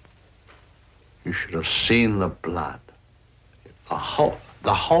difference. You should have seen the blood. The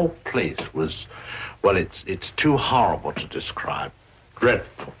whole place was, well, it's too horrible to describe.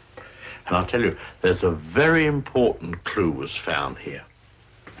 Dreadful. And I'll tell you, there's a very important clue was found here.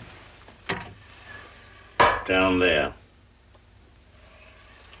 Down there.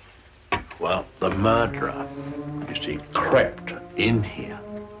 Well, the murderer, you see, crept in here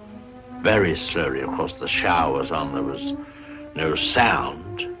very slowly. Of course, the shower was on. There was no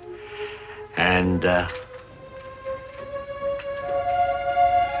sound. And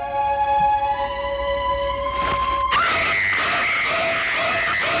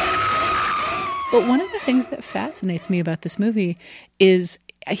but one of the things that fascinates me about this movie is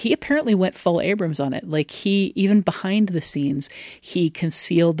he apparently went full Abrams on it. Like, he, even behind the scenes, he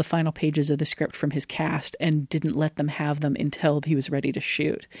concealed the final pages of the script from his cast and didn't let them have them until he was ready to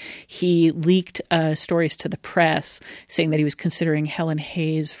shoot. He leaked stories to the press saying that he was considering Helen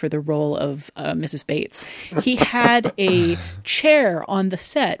Hayes for the role of Mrs. Bates. He had a chair on the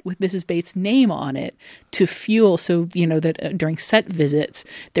set with Mrs. Bates' name on it to fuel, so, you know, that during set visits,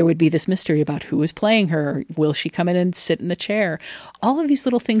 there would be this mystery about who was playing her. Will she come in and sit in the chair? All of these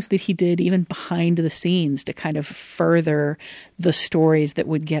little things that he did even behind the scenes to kind of further the stories that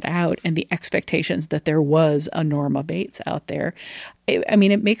would get out and the expectations that there was a Norma Bates out there. I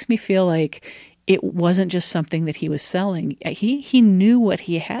mean, it makes me feel like it wasn't just something that he was selling. He knew what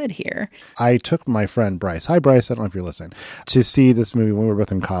he had here. I took my friend Bryce. Hi, Bryce. I don't know if you're listening. To see this movie when we were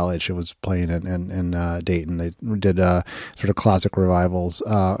both in college. It was playing in Dayton. They did sort of classic revivals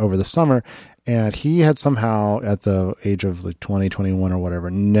over the summer. And he had somehow, at the age of like 20, 21 or whatever,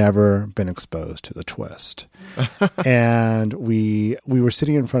 never been exposed to the twist. And we were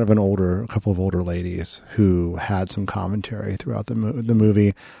sitting in front of a couple of older ladies who had some commentary throughout the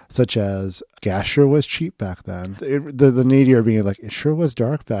movie, such as, gas sure was cheap back then. The needier being like, it sure was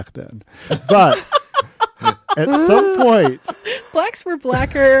dark back then. But at some point... Blacks were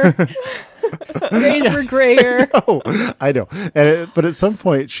blacker. Grays were grayer. I know. But at some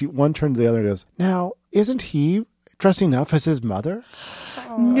point, one turns to the other and goes, now, isn't he dressing up as his mother?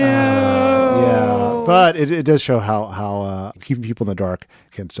 No. Yeah. But it does show how keeping people in the dark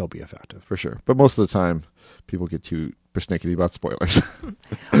can still be effective. For sure. But most of the time, people get too persnickety about spoilers.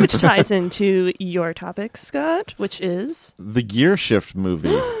 Which ties into your topic, Scott, which is... The Gear Shift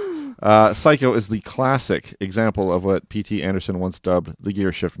movie. Psycho is the classic example of what P.T. Anderson once dubbed the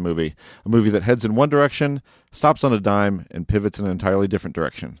Gear Shift movie, a movie that heads in one direction, stops on a dime, and pivots in an entirely different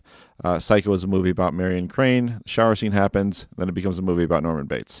direction. Psycho is a movie about Marion Crane, the shower scene happens, then it becomes a movie about Norman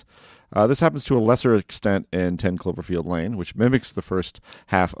Bates. This happens to a lesser extent in 10 Cloverfield Lane, which mimics the first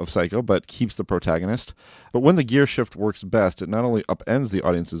half of Psycho, but keeps the protagonist. But when the gear shift works best, it not only upends the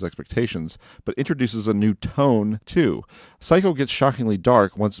audience's expectations, but introduces a new tone, too. Psycho gets shockingly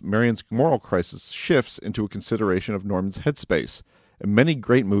dark once Marion's moral crisis shifts into a consideration of Norman's headspace. And many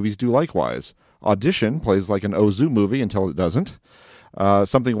great movies do likewise. Audition plays like an Ozu movie until it doesn't.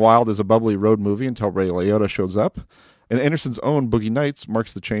 Something Wild is a bubbly road movie until Ray Liotta shows up. And Anderson's own Boogie Nights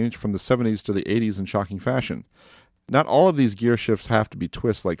marks the change from the 70s to the 80s in shocking fashion. Not all of these gear shifts have to be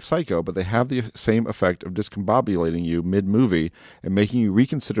twists like Psycho, but they have the same effect of discombobulating you mid-movie and making you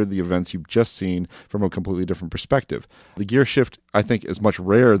reconsider the events you've just seen from a completely different perspective. The gear shift, I think, is much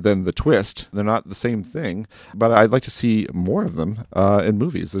rarer than the twist. They're not the same thing, but I'd like to see more of them in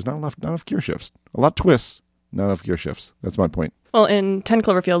movies. There's not enough gear shifts. A lot of twists, not enough gear shifts. That's my point. Well, in 10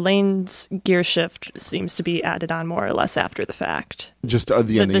 Cloverfield Lane's gear shift seems to be added on more or less after the fact. Just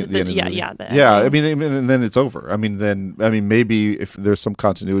the ending. Yeah. I mean, and then it's over. I mean, maybe if there's some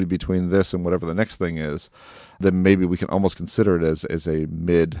continuity between this and whatever the next thing is, then maybe we can almost consider it as a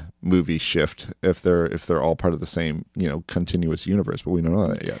mid-movie shift if they're all part of the same, continuous universe. But we don't know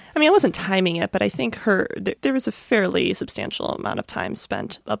that yet. I mean, I wasn't timing it, but I think there was a fairly substantial amount of time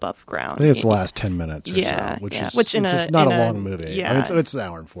spent above ground. I think it's the last 10 minutes or so, which is not a long movie. Yeah. I mean, it's an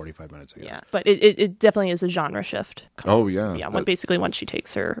hour and 45 minutes, I guess. Yeah, but it definitely is a genre shift. Oh, yeah. Yeah, basically once she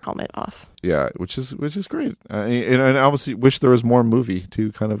takes her helmet off. Yeah, which is great. And I obviously wish there was more movie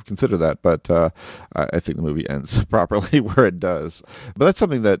to kind of consider that, but I think the movie ends properly where it does. But that's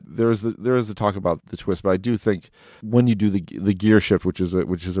something that there is the talk about the twist. But I do think when you do the gear shift, which is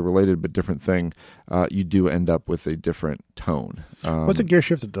a related but different thing, you do end up with a different tone. What's a gear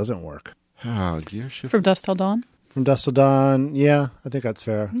shift that doesn't work? Gear shift From Dusk Till Dawn. From Dusk Till Dawn, yeah, I think that's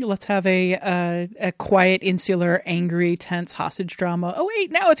fair. Let's have a quiet, insular, angry, tense hostage drama. Oh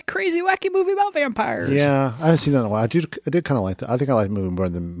wait, now it's a crazy, wacky movie about vampires. Yeah, I haven't seen that in a while. I did kind of like that. I think I like the movie more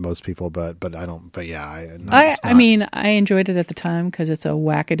than most people, but I don't. But yeah, I mean, I enjoyed it at the time because it's a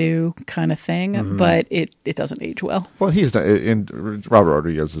wackadoo kind of thing, but it doesn't age well. Well, he's not, and Robert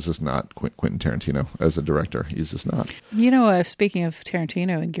Rodriguez is just not Quentin Tarantino as a director. He's just not. Speaking of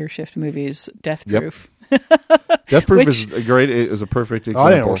Tarantino and gear shift movies, Death Proof. Yep. Death Proof is a perfect example.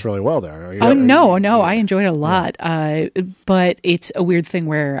 I think it works really well there. No, I enjoyed it a lot. But it's a weird thing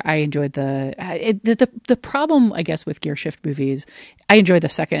where I enjoyed the problem, I guess, with gear shift movies. I enjoyed the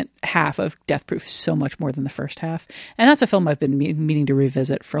second half of Death Proof so much more than the first half. And that's a film I've been meaning to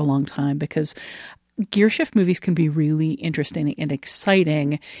revisit for a long time because gear shift movies can be really interesting and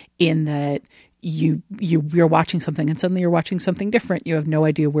exciting in that you're watching something and suddenly you're watching something different. You have no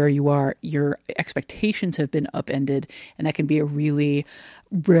idea where you are. Your expectations have been upended, and that can be a really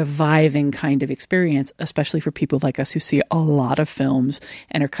reviving kind of experience, especially for people like us who see a lot of films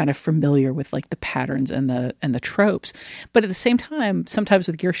and are kind of familiar with like the patterns and the tropes. But at the same time, sometimes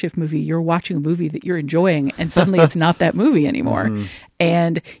with Gear Shift Movie, you're watching a movie that you're enjoying and suddenly it's not that movie anymore. Mm-hmm.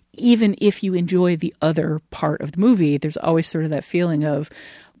 And even if you enjoy the other part of the movie, there's always sort of that feeling of,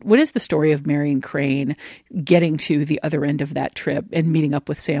 what is the story of Marion Crane getting to the other end of that trip and meeting up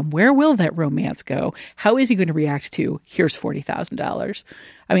with Sam? Where will that romance go? How is he going to react to, here's $40,000?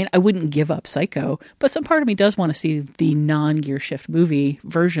 I mean, I wouldn't give up Psycho, but some part of me does want to see the non-Gear Shift Movie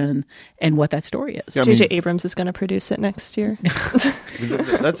version and what that story is. Yeah, J.J. Abrams is going to produce it next year.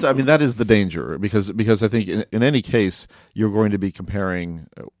 That is the danger, because I think in any case, you're going to be comparing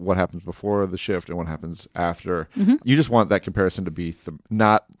what happens before the shift and what happens after. Mm-hmm. You just want that comparison to be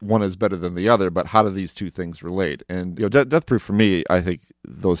not one is better than the other, but how do these two things relate? And Death Proof, for me, I think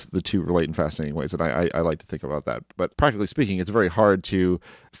the two relate in fascinating ways, and I like to think about that. But practically speaking, it's very hard to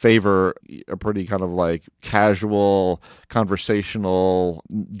favor a pretty kind of like casual, conversational,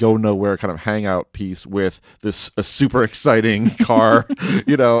 go nowhere kind of hangout piece with this a super exciting car,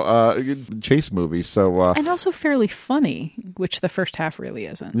 chase movie. So and also fairly funny, which the first half really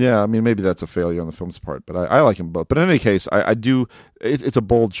isn't. Yeah, I mean, maybe that's a failure on the film's part, but I like them both. But in any case, I do. It's a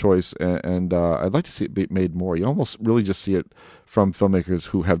bold choice, and I'd like to see it be made more. You almost really just see it from filmmakers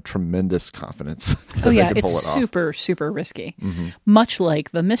who have tremendous confidence. Oh yeah, it's super, super risky. Mm-hmm. Much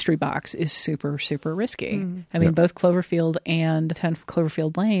like The Mystery Box is super, super risky. Mm-hmm. I mean, both Cloverfield and 10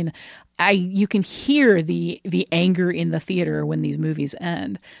 Cloverfield Lane, you can hear the anger in the theater when these movies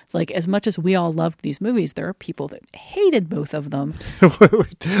end. Like, as much as we all loved these movies, there are people that hated both of them. One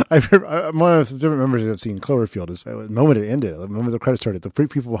of the different members that have seen Cloverfield is the moment it ended, the moment the credits started, the three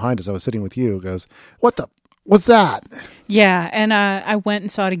people behind us, I was sitting with you, goes, what's that? Yeah, and I went and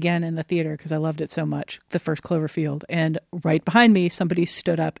saw it again in the theater because I loved it so much, the first Cloverfield. And right behind me, somebody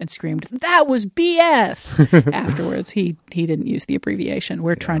stood up and screamed, "That was BS!" Afterwards. He didn't use the abbreviation.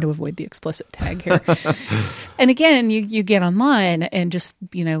 We're trying to avoid the explicit tag here. And again, you get online and just,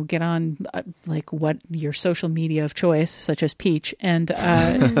 get on like what your social media of choice, such as Peach, and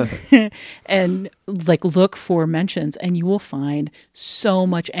and like look for mentions, and you will find so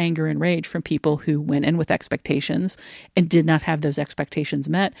much anger and rage from people who went in with expectations and did not have those expectations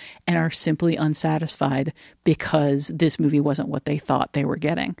met and are simply unsatisfied because this movie wasn't what they thought they were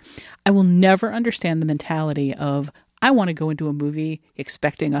getting. I will never understand the mentality of, I want to go into a movie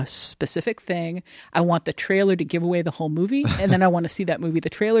expecting a specific thing. I want the trailer to give away the whole movie, and then I want to see that movie the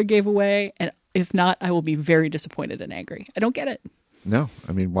trailer gave away, and if not, I will be very disappointed and angry. I don't get it. No,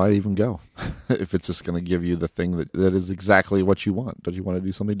 I mean, why even go if it's just going to give you the thing that is exactly what you want? Don't you want to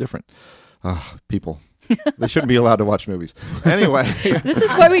do something different? People. They shouldn't be allowed to watch movies. Anyway. This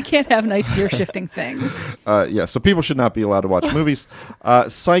is why we can't have nice gear shifting things. So people should not be allowed to watch movies.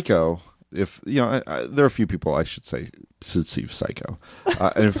 Psycho, there are a few people I should say should see Psycho.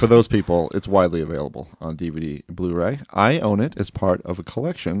 And for those people, it's widely available on DVD and Blu-ray. I own it as part of a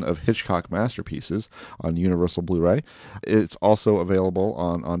collection of Hitchcock masterpieces on Universal Blu-ray. It's also available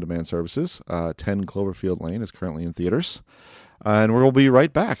on on-demand services. 10 Cloverfield Lane is currently in theaters. And we'll be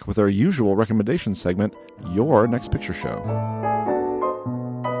right back with our usual recommendation segment, Your Next Picture Show.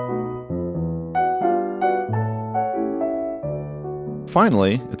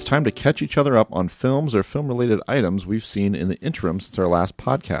 Finally, it's time to catch each other up on films or film-related items we've seen in the interim since our last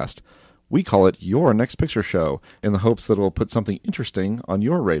podcast. We call it Your Next Picture Show, in the hopes that it will put something interesting on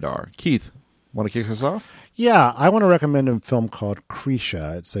your radar. Keith, want to kick us off? Yeah, I want to recommend a film called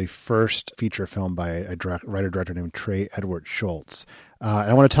Krisha. It's a first feature film by a writer-director named Trey Edward Schultz.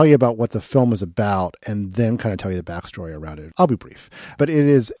 And I want to tell you about what the film is about and then kind of tell you the backstory around it. I'll be brief. But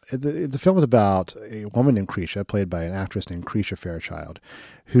the film is about a woman named Krisha, played by an actress named Krisha Fairchild,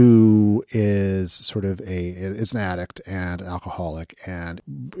 who is is an addict and an alcoholic and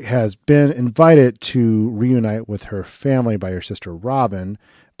has been invited to reunite with her family by her sister Robin,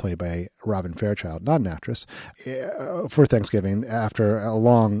 played by Robin Fairchild, not an actress, for Thanksgiving after a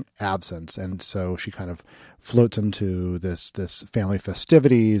long absence. And so she kind of floats into this family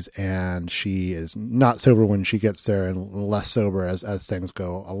festivities, and she is not sober when she gets there and less sober as things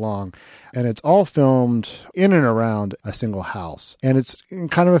go along. And it's all filmed in and around a single house. And it's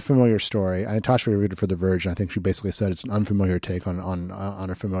kind of a familiar story. Tasha reviewed it for The Verge, and I think she basically said it's an unfamiliar take on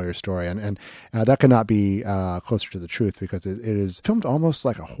a familiar story. And that could not be closer to the truth, because it is filmed almost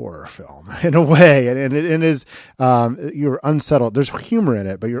like a horror film in a way. And it is, you're unsettled. There's humor in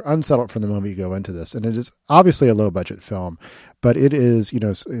it, but you're unsettled from the moment you go into this. And it is obviously a low budget film, but it is,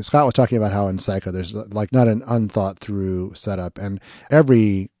 Scott was talking about how in Psycho there's like not an unthought through setup, and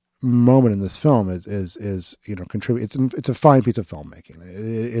every moment in this film is contribute. It's a fine piece of filmmaking.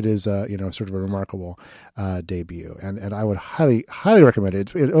 It is sort of a remarkable debut, and I would highly recommend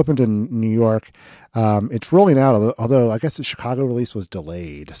it. It opened in New York. It's rolling out, although I guess the Chicago release was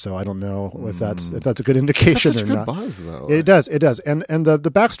delayed, so I don't know if that's a good indication That's such or good not. Buzz, though. It does, and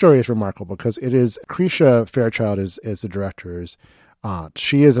the backstory is remarkable because it is Cretia Fairchild is the director's aunt.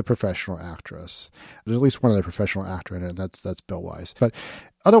 She is a professional actress. There's at least one other professional actor in it, and that's Bill Wise. But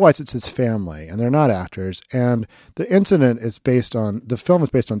otherwise, it's his family, and they're not actors. And the film is based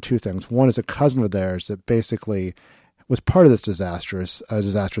on two things. One is a cousin of theirs that basically was part of this disastrous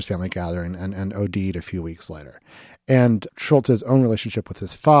family gathering and OD'd a few weeks later. And Schultz's own relationship with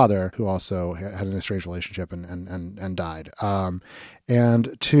his father, who also had an estranged relationship and died.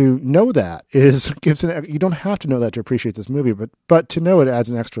 And to know that you don't have to know that to appreciate this movie, but to know it adds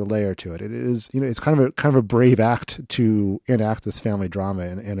an extra layer to it. It is, it's kind of a brave act to enact this family drama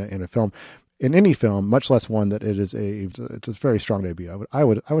in a film. In any film, much less one that it's a very strong debut. I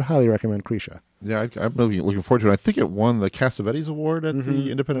would highly recommend Cretia. Yeah, I'm really looking forward to it. I think it won the Cassavetes Award at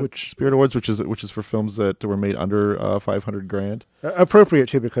the Independent Spirit Awards, which is for films that were made under $500,000. Appropriate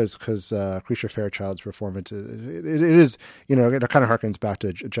too, because Cretia Fairchild's performance it is it kind of harkens back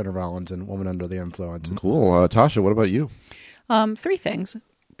to Jenna Rollins and Woman Under the Influence. Cool, Tasha. What about you? Three things.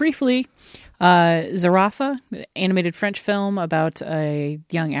 Briefly, Zarafa, animated French film about a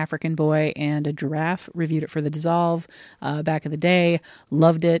young African boy and a giraffe. Reviewed it for The Dissolve back in the day.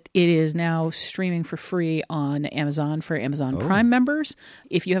 Loved it. It is now streaming for free on Amazon for Amazon Prime members.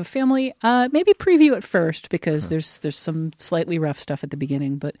 If you have a family, maybe preview it first because there's some slightly rough stuff at the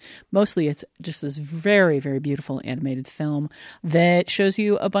beginning, but mostly it's just this very, very beautiful animated film that shows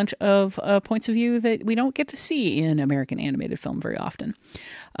you a bunch of points of view that we don't get to see in American animated film very often.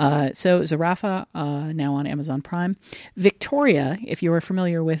 So Zarafa, now on Amazon Prime. Victoria, if you are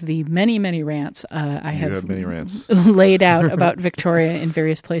familiar with the many, many rants I have many rants. laid out about Victoria in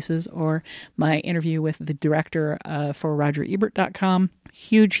various places, or my interview with the director for RogerEbert.com.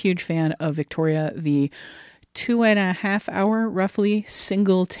 Huge fan of Victoria, the 2.5 hour, roughly,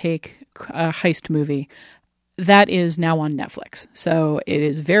 single take heist movie. That is now on Netflix. So it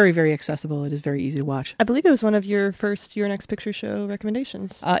is very, very accessible. It is very easy to watch. I believe it was one of your first Your Next Picture Show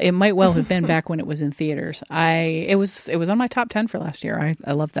recommendations. It might well have been back when it was in theaters. It was on my top 10 for last year.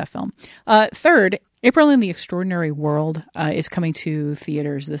 I love that film. Third, April in the Extraordinary World is coming to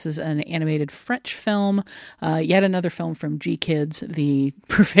theaters. This is an animated French film, yet another film from G-Kids, the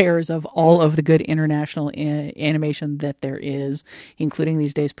purveyors of all of the good international animation that there is, including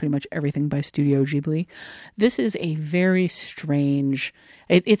these days pretty much everything by Studio Ghibli. This is a very strange...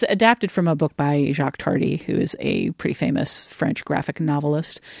 It's adapted from a book by Jacques Tardy, who is a pretty famous French graphic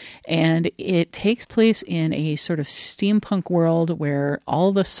novelist. And it takes place in a sort of steampunk world where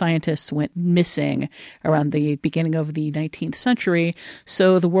all the scientists went missing around the beginning of the 19th century.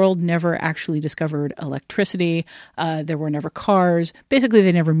 So the world never actually discovered electricity. There were never cars. Basically,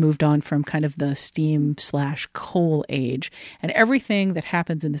 they never moved on from kind of the steam/coal age. And everything that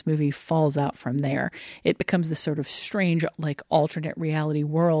happens in this movie falls out from there. It becomes this sort of strange, like, alternate reality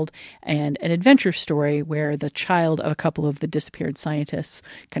world and an adventure story where the child of a couple of the disappeared scientists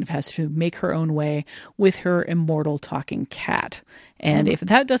kind of has to make her own way with her immortal talking cat. And if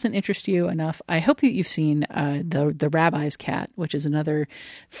that doesn't interest you enough, I hope that you've seen the Rabbi's Cat, which is another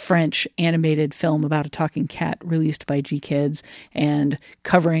French animated film about a talking cat released by G-Kids and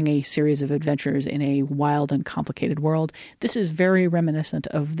covering a series of adventures in a wild and complicated world. This is very reminiscent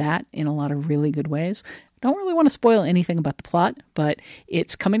of that in a lot of really good ways. Don't really want to spoil anything about the plot, but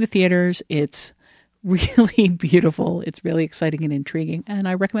it's coming to theaters. It's really beautiful. It's really exciting and intriguing, and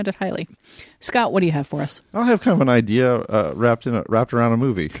I recommend it highly. Scott, what do you have for us? I'll have kind of an idea wrapped around a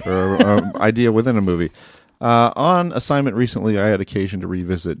movie, or idea within a movie. On assignment recently, I had occasion to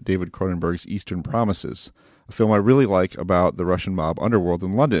revisit David Cronenberg's Eastern Promises, a film I really like about the Russian mob underworld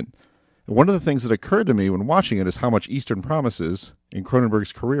in London. One of the things that occurred to me when watching it is how much Eastern Promises, in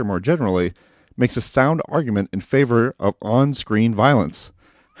Cronenberg's career more generally, makes a sound argument in favor of on-screen violence.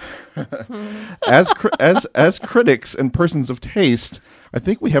 As critics and persons of taste, I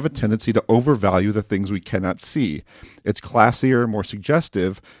think we have a tendency to overvalue the things we cannot see. It's classier, more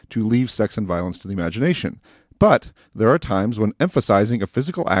suggestive to leave sex and violence to the imagination. But there are times when emphasizing a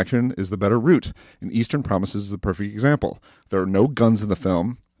physical action is the better route, and Eastern Promises is the perfect example. There are no guns in the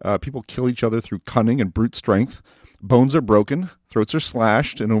film. People kill each other through cunning and brute strength. Bones are broken, throats are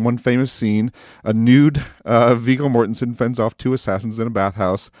slashed, and in one famous scene, a nude Viggo Mortensen fends off two assassins in a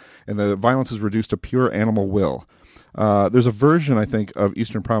bathhouse, and the violence is reduced to pure animal will. There's a version, I think, of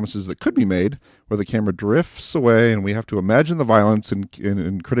Eastern Promises that could be made where the camera drifts away and we have to imagine the violence,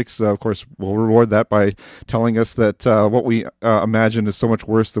 and critics, of course, will reward that by telling us that what we imagine is so much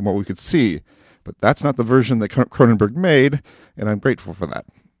worse than what we could see. But that's not the version that Cronenberg made, and I'm grateful for that.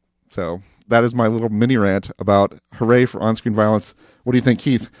 So that is my little mini rant about hooray for on-screen violence. What do you think,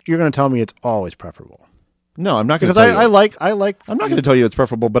 Keith? You're going to tell me it's always preferable. No, I'm not going to because tell you. I like. I'm not going to tell you it's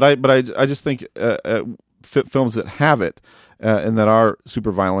preferable, but I just think films that have it and that are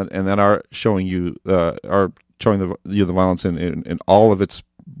super violent and that are showing you the violence in all of its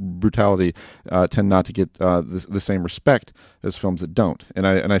brutality tend not to get the same respect as films that don't, and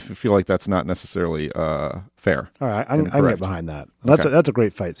I feel like that's not necessarily fair. All right, I'm get behind that. That's a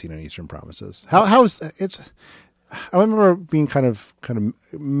great fight scene in Eastern Promises. How is it's? I remember being kind of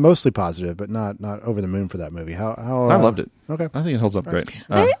mostly positive, but not over the moon for that movie. How I loved it. Okay, I think it holds up great.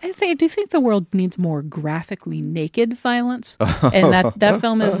 I do think the world needs more graphically naked violence, and that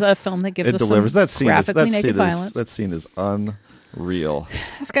film is a film that gives us delivers. Some graphically naked violence. That scene is unreal.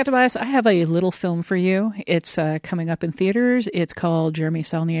 Scott Tobias, I have a little film for you. It's coming up in theaters. It's called Jeremy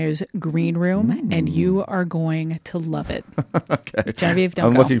Saulnier's Green Room, and you are going to love it. Okay, Genevieve, don't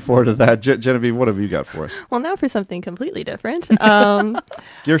I'm go. looking forward to that. Genevieve, what have you got for us? Well, now for something completely different.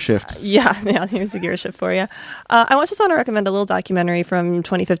 Gear shift. Yeah, here's a gear shift for you. I just want to recommend a little documentary from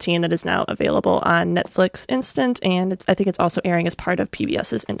 2015 that is now available on Netflix Instant, and I think it's also airing as part of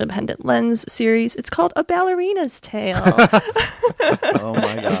PBS's Independent Lens series. It's called A Ballerina's Tale. Oh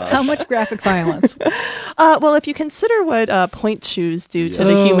my gosh. How much graphic violence? Well, if you consider what point shoes do to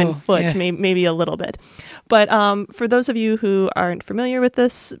the human foot, maybe a little bit. But for those of you who aren't familiar with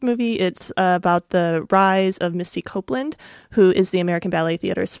this movie, it's about the rise of Misty Copeland, who is the American Ballet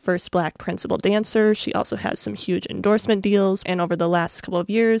Theater's first Black principal dancer. She also has some huge endorsement deals, and over the last couple of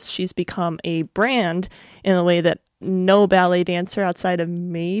years, she's become a brand in a way that no ballet dancer outside of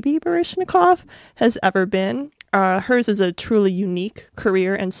maybe Baryshnikov has ever been. Hers is a truly unique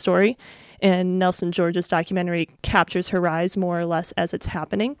career and story, and Nelson George's documentary captures her rise more or less as it's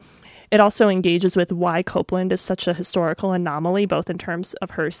happening. It also engages with why Copeland is such a historical anomaly, both in terms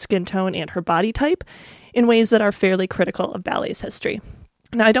of her skin tone and her body type, in ways that are fairly critical of ballet's history.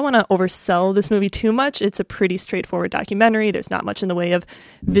 Now, I don't want to oversell this movie too much. It's a pretty straightforward documentary. There's not much in the way of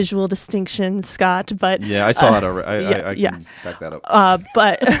visual distinction, Scott. But yeah, I saw that already. I can back that up.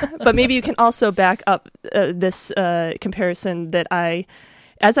 But maybe you can also back up this comparison that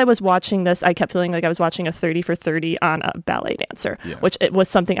as I was watching this, I kept feeling like I was watching a 30 for 30 on a ballet dancer, which it was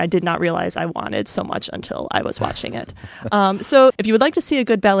something I did not realize I wanted so much until I was watching it. So if you would like to see a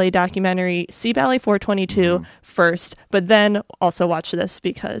good ballet documentary, see Ballet 422 first, but then also watch this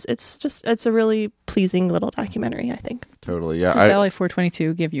because it's a really pleasing little documentary, I think. Totally, yeah. Does Ballet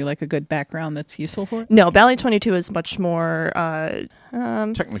 422 give you like a good background that's useful for it? No, Ballet 22 is much more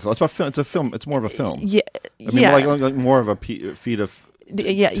technical. It's about film. It's a film. It's more of a film. Yeah, I mean, like more of a feat of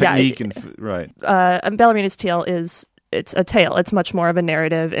technique and right. Ballerina's Tale it's a tale. It's much more of a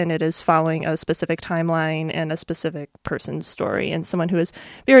narrative, and it is following a specific timeline and a specific person's story, and someone who is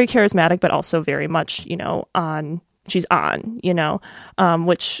very charismatic, but also very much, she's on,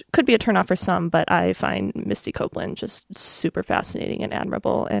 which could be a turnoff for some, but I find Misty Copeland just super fascinating and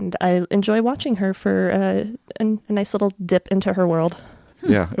admirable, and I enjoy watching her for a nice little dip into her world.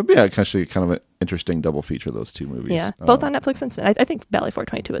 Yeah, it would be actually kind of an interesting double feature, those two movies. Yeah, both on Netflix Instant. I think Ballet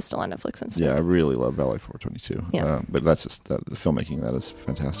 422 is still on Netflix Instant. Yeah, I really love Ballet 422. Yeah. But that's just the filmmaking, that is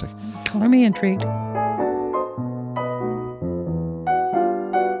fantastic. Color me intrigued.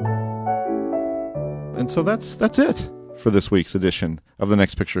 And so that's it for this week's edition of The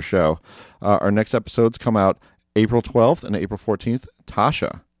Next Picture Show. Our next episodes come out April 12th and April 14th.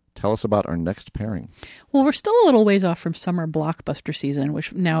 Tasha, tell us about our next pairing. Well, we're still a little ways off from summer blockbuster season,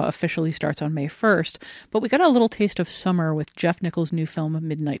 which now officially starts on May 1st, but we got a little taste of summer with Jeff Nichols' new film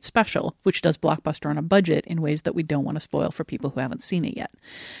Midnight Special, which does blockbuster on a budget in ways that we don't want to spoil for people who haven't seen it yet.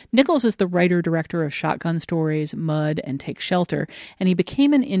 Nichols is the writer-director of Shotgun Stories, Mud, and Take Shelter, and he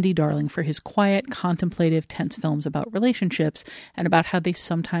became an indie darling for his quiet, contemplative, tense films about relationships and about how they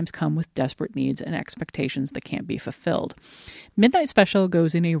sometimes come with desperate needs and expectations that can't be fulfilled. Midnight Special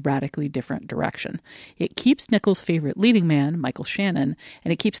goes in a radically different direction. It keeps Nichols' favorite leading man, Michael Shannon,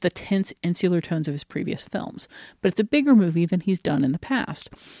 and it keeps the tense, insular tones of his previous films. But it's a bigger movie than he's done in the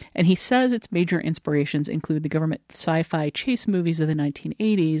past. And he says its major inspirations include the government sci-fi chase movies of the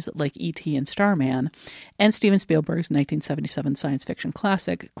 1980s, like E.T. and Starman, and Steven Spielberg's 1977 science fiction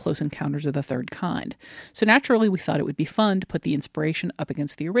classic, Close Encounters of the Third Kind. So naturally, we thought it would be fun to put the inspiration up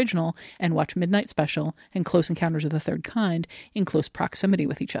against the original and watch Midnight Special and Close Encounters of the Third Kind in close proximity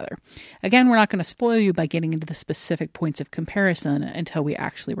with each other. other. Again, we're not going to spoil you by getting into the specific points of comparison until we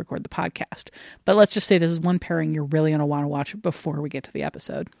actually record the podcast. But let's just say this is one pairing you're really going to want to watch before we get to the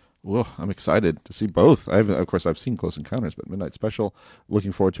episode. Well, I'm excited to see both. Of course, I've seen Close Encounters, but Midnight Special,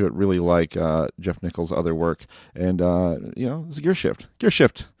 looking forward to it. Really like Jeff Nichols' other work. And, it's a gear shift. Gear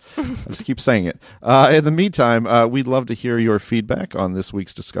shift. I just keep saying it. In the meantime, we'd love to hear your feedback on this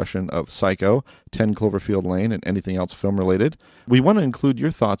week's discussion of Psycho, 10 Cloverfield Lane, and anything else film-related. We want to include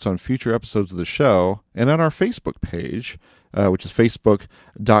your thoughts on future episodes of the show and on our Facebook page, which is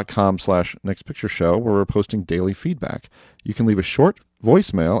facebook.com/nextpictureshow, where we're posting daily feedback. You can leave a short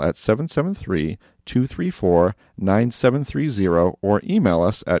voicemail at 773-234-9730 or email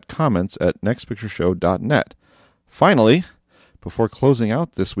us at comments@nextpictureshow.net. Finally, before closing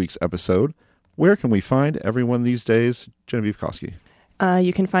out this week's episode, where can we find everyone these days? Genevieve Koski.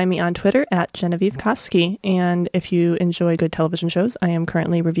 You can find me on Twitter at Genevieve Koski. And if you enjoy good television shows, I am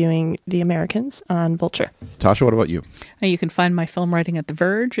currently reviewing The Americans on Vulture. Tasha, what about you? You can find my film writing at The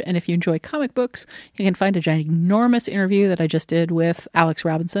Verge. And if you enjoy comic books, you can find a ginormous interview that I just did with Alex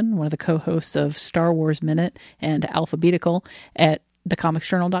Robinson, one of the co-hosts of Star Wars Minute and Alphabetical, at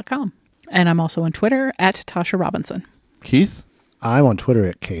thecomicsjournal.com. And I'm also on Twitter at Tasha Robinson. Keith? I'm on Twitter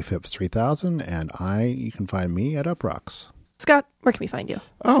at KFips3000, and you can find me at Uprocks. Scott, where can we find you?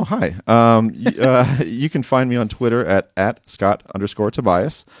 Oh, hi. You can find me on Twitter at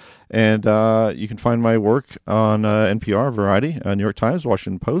Scott_Tobias. And you can find my work on NPR, Variety, New York Times,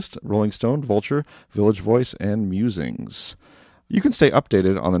 Washington Post, Rolling Stone, Vulture, Village Voice, and Musings. You can stay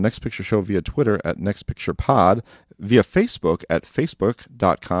updated on the Next Picture Show via Twitter at NextPicturePod, via Facebook at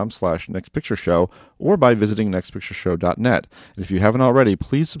facebook.com/NextPictureShow, or by visiting nextpictureshow.net. And if you haven't already,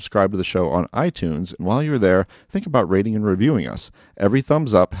 please subscribe to the show on iTunes, and while you're there, think about rating and reviewing us. Every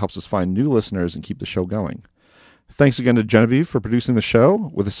thumbs up helps us find new listeners and keep the show going. Thanks again to Genevieve for producing the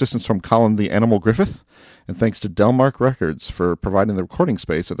show, with assistance from Colin the Animal Griffith, and thanks to Delmark Records for providing the recording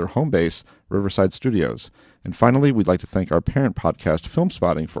space at their home base, Riverside Studios. And finally, we'd like to thank our parent podcast, Film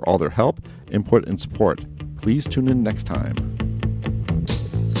Spotting, for all their help, input, and support. Please tune in next time.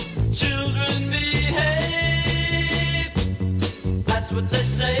 Children behave, that's what they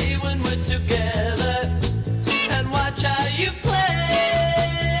say when we're together.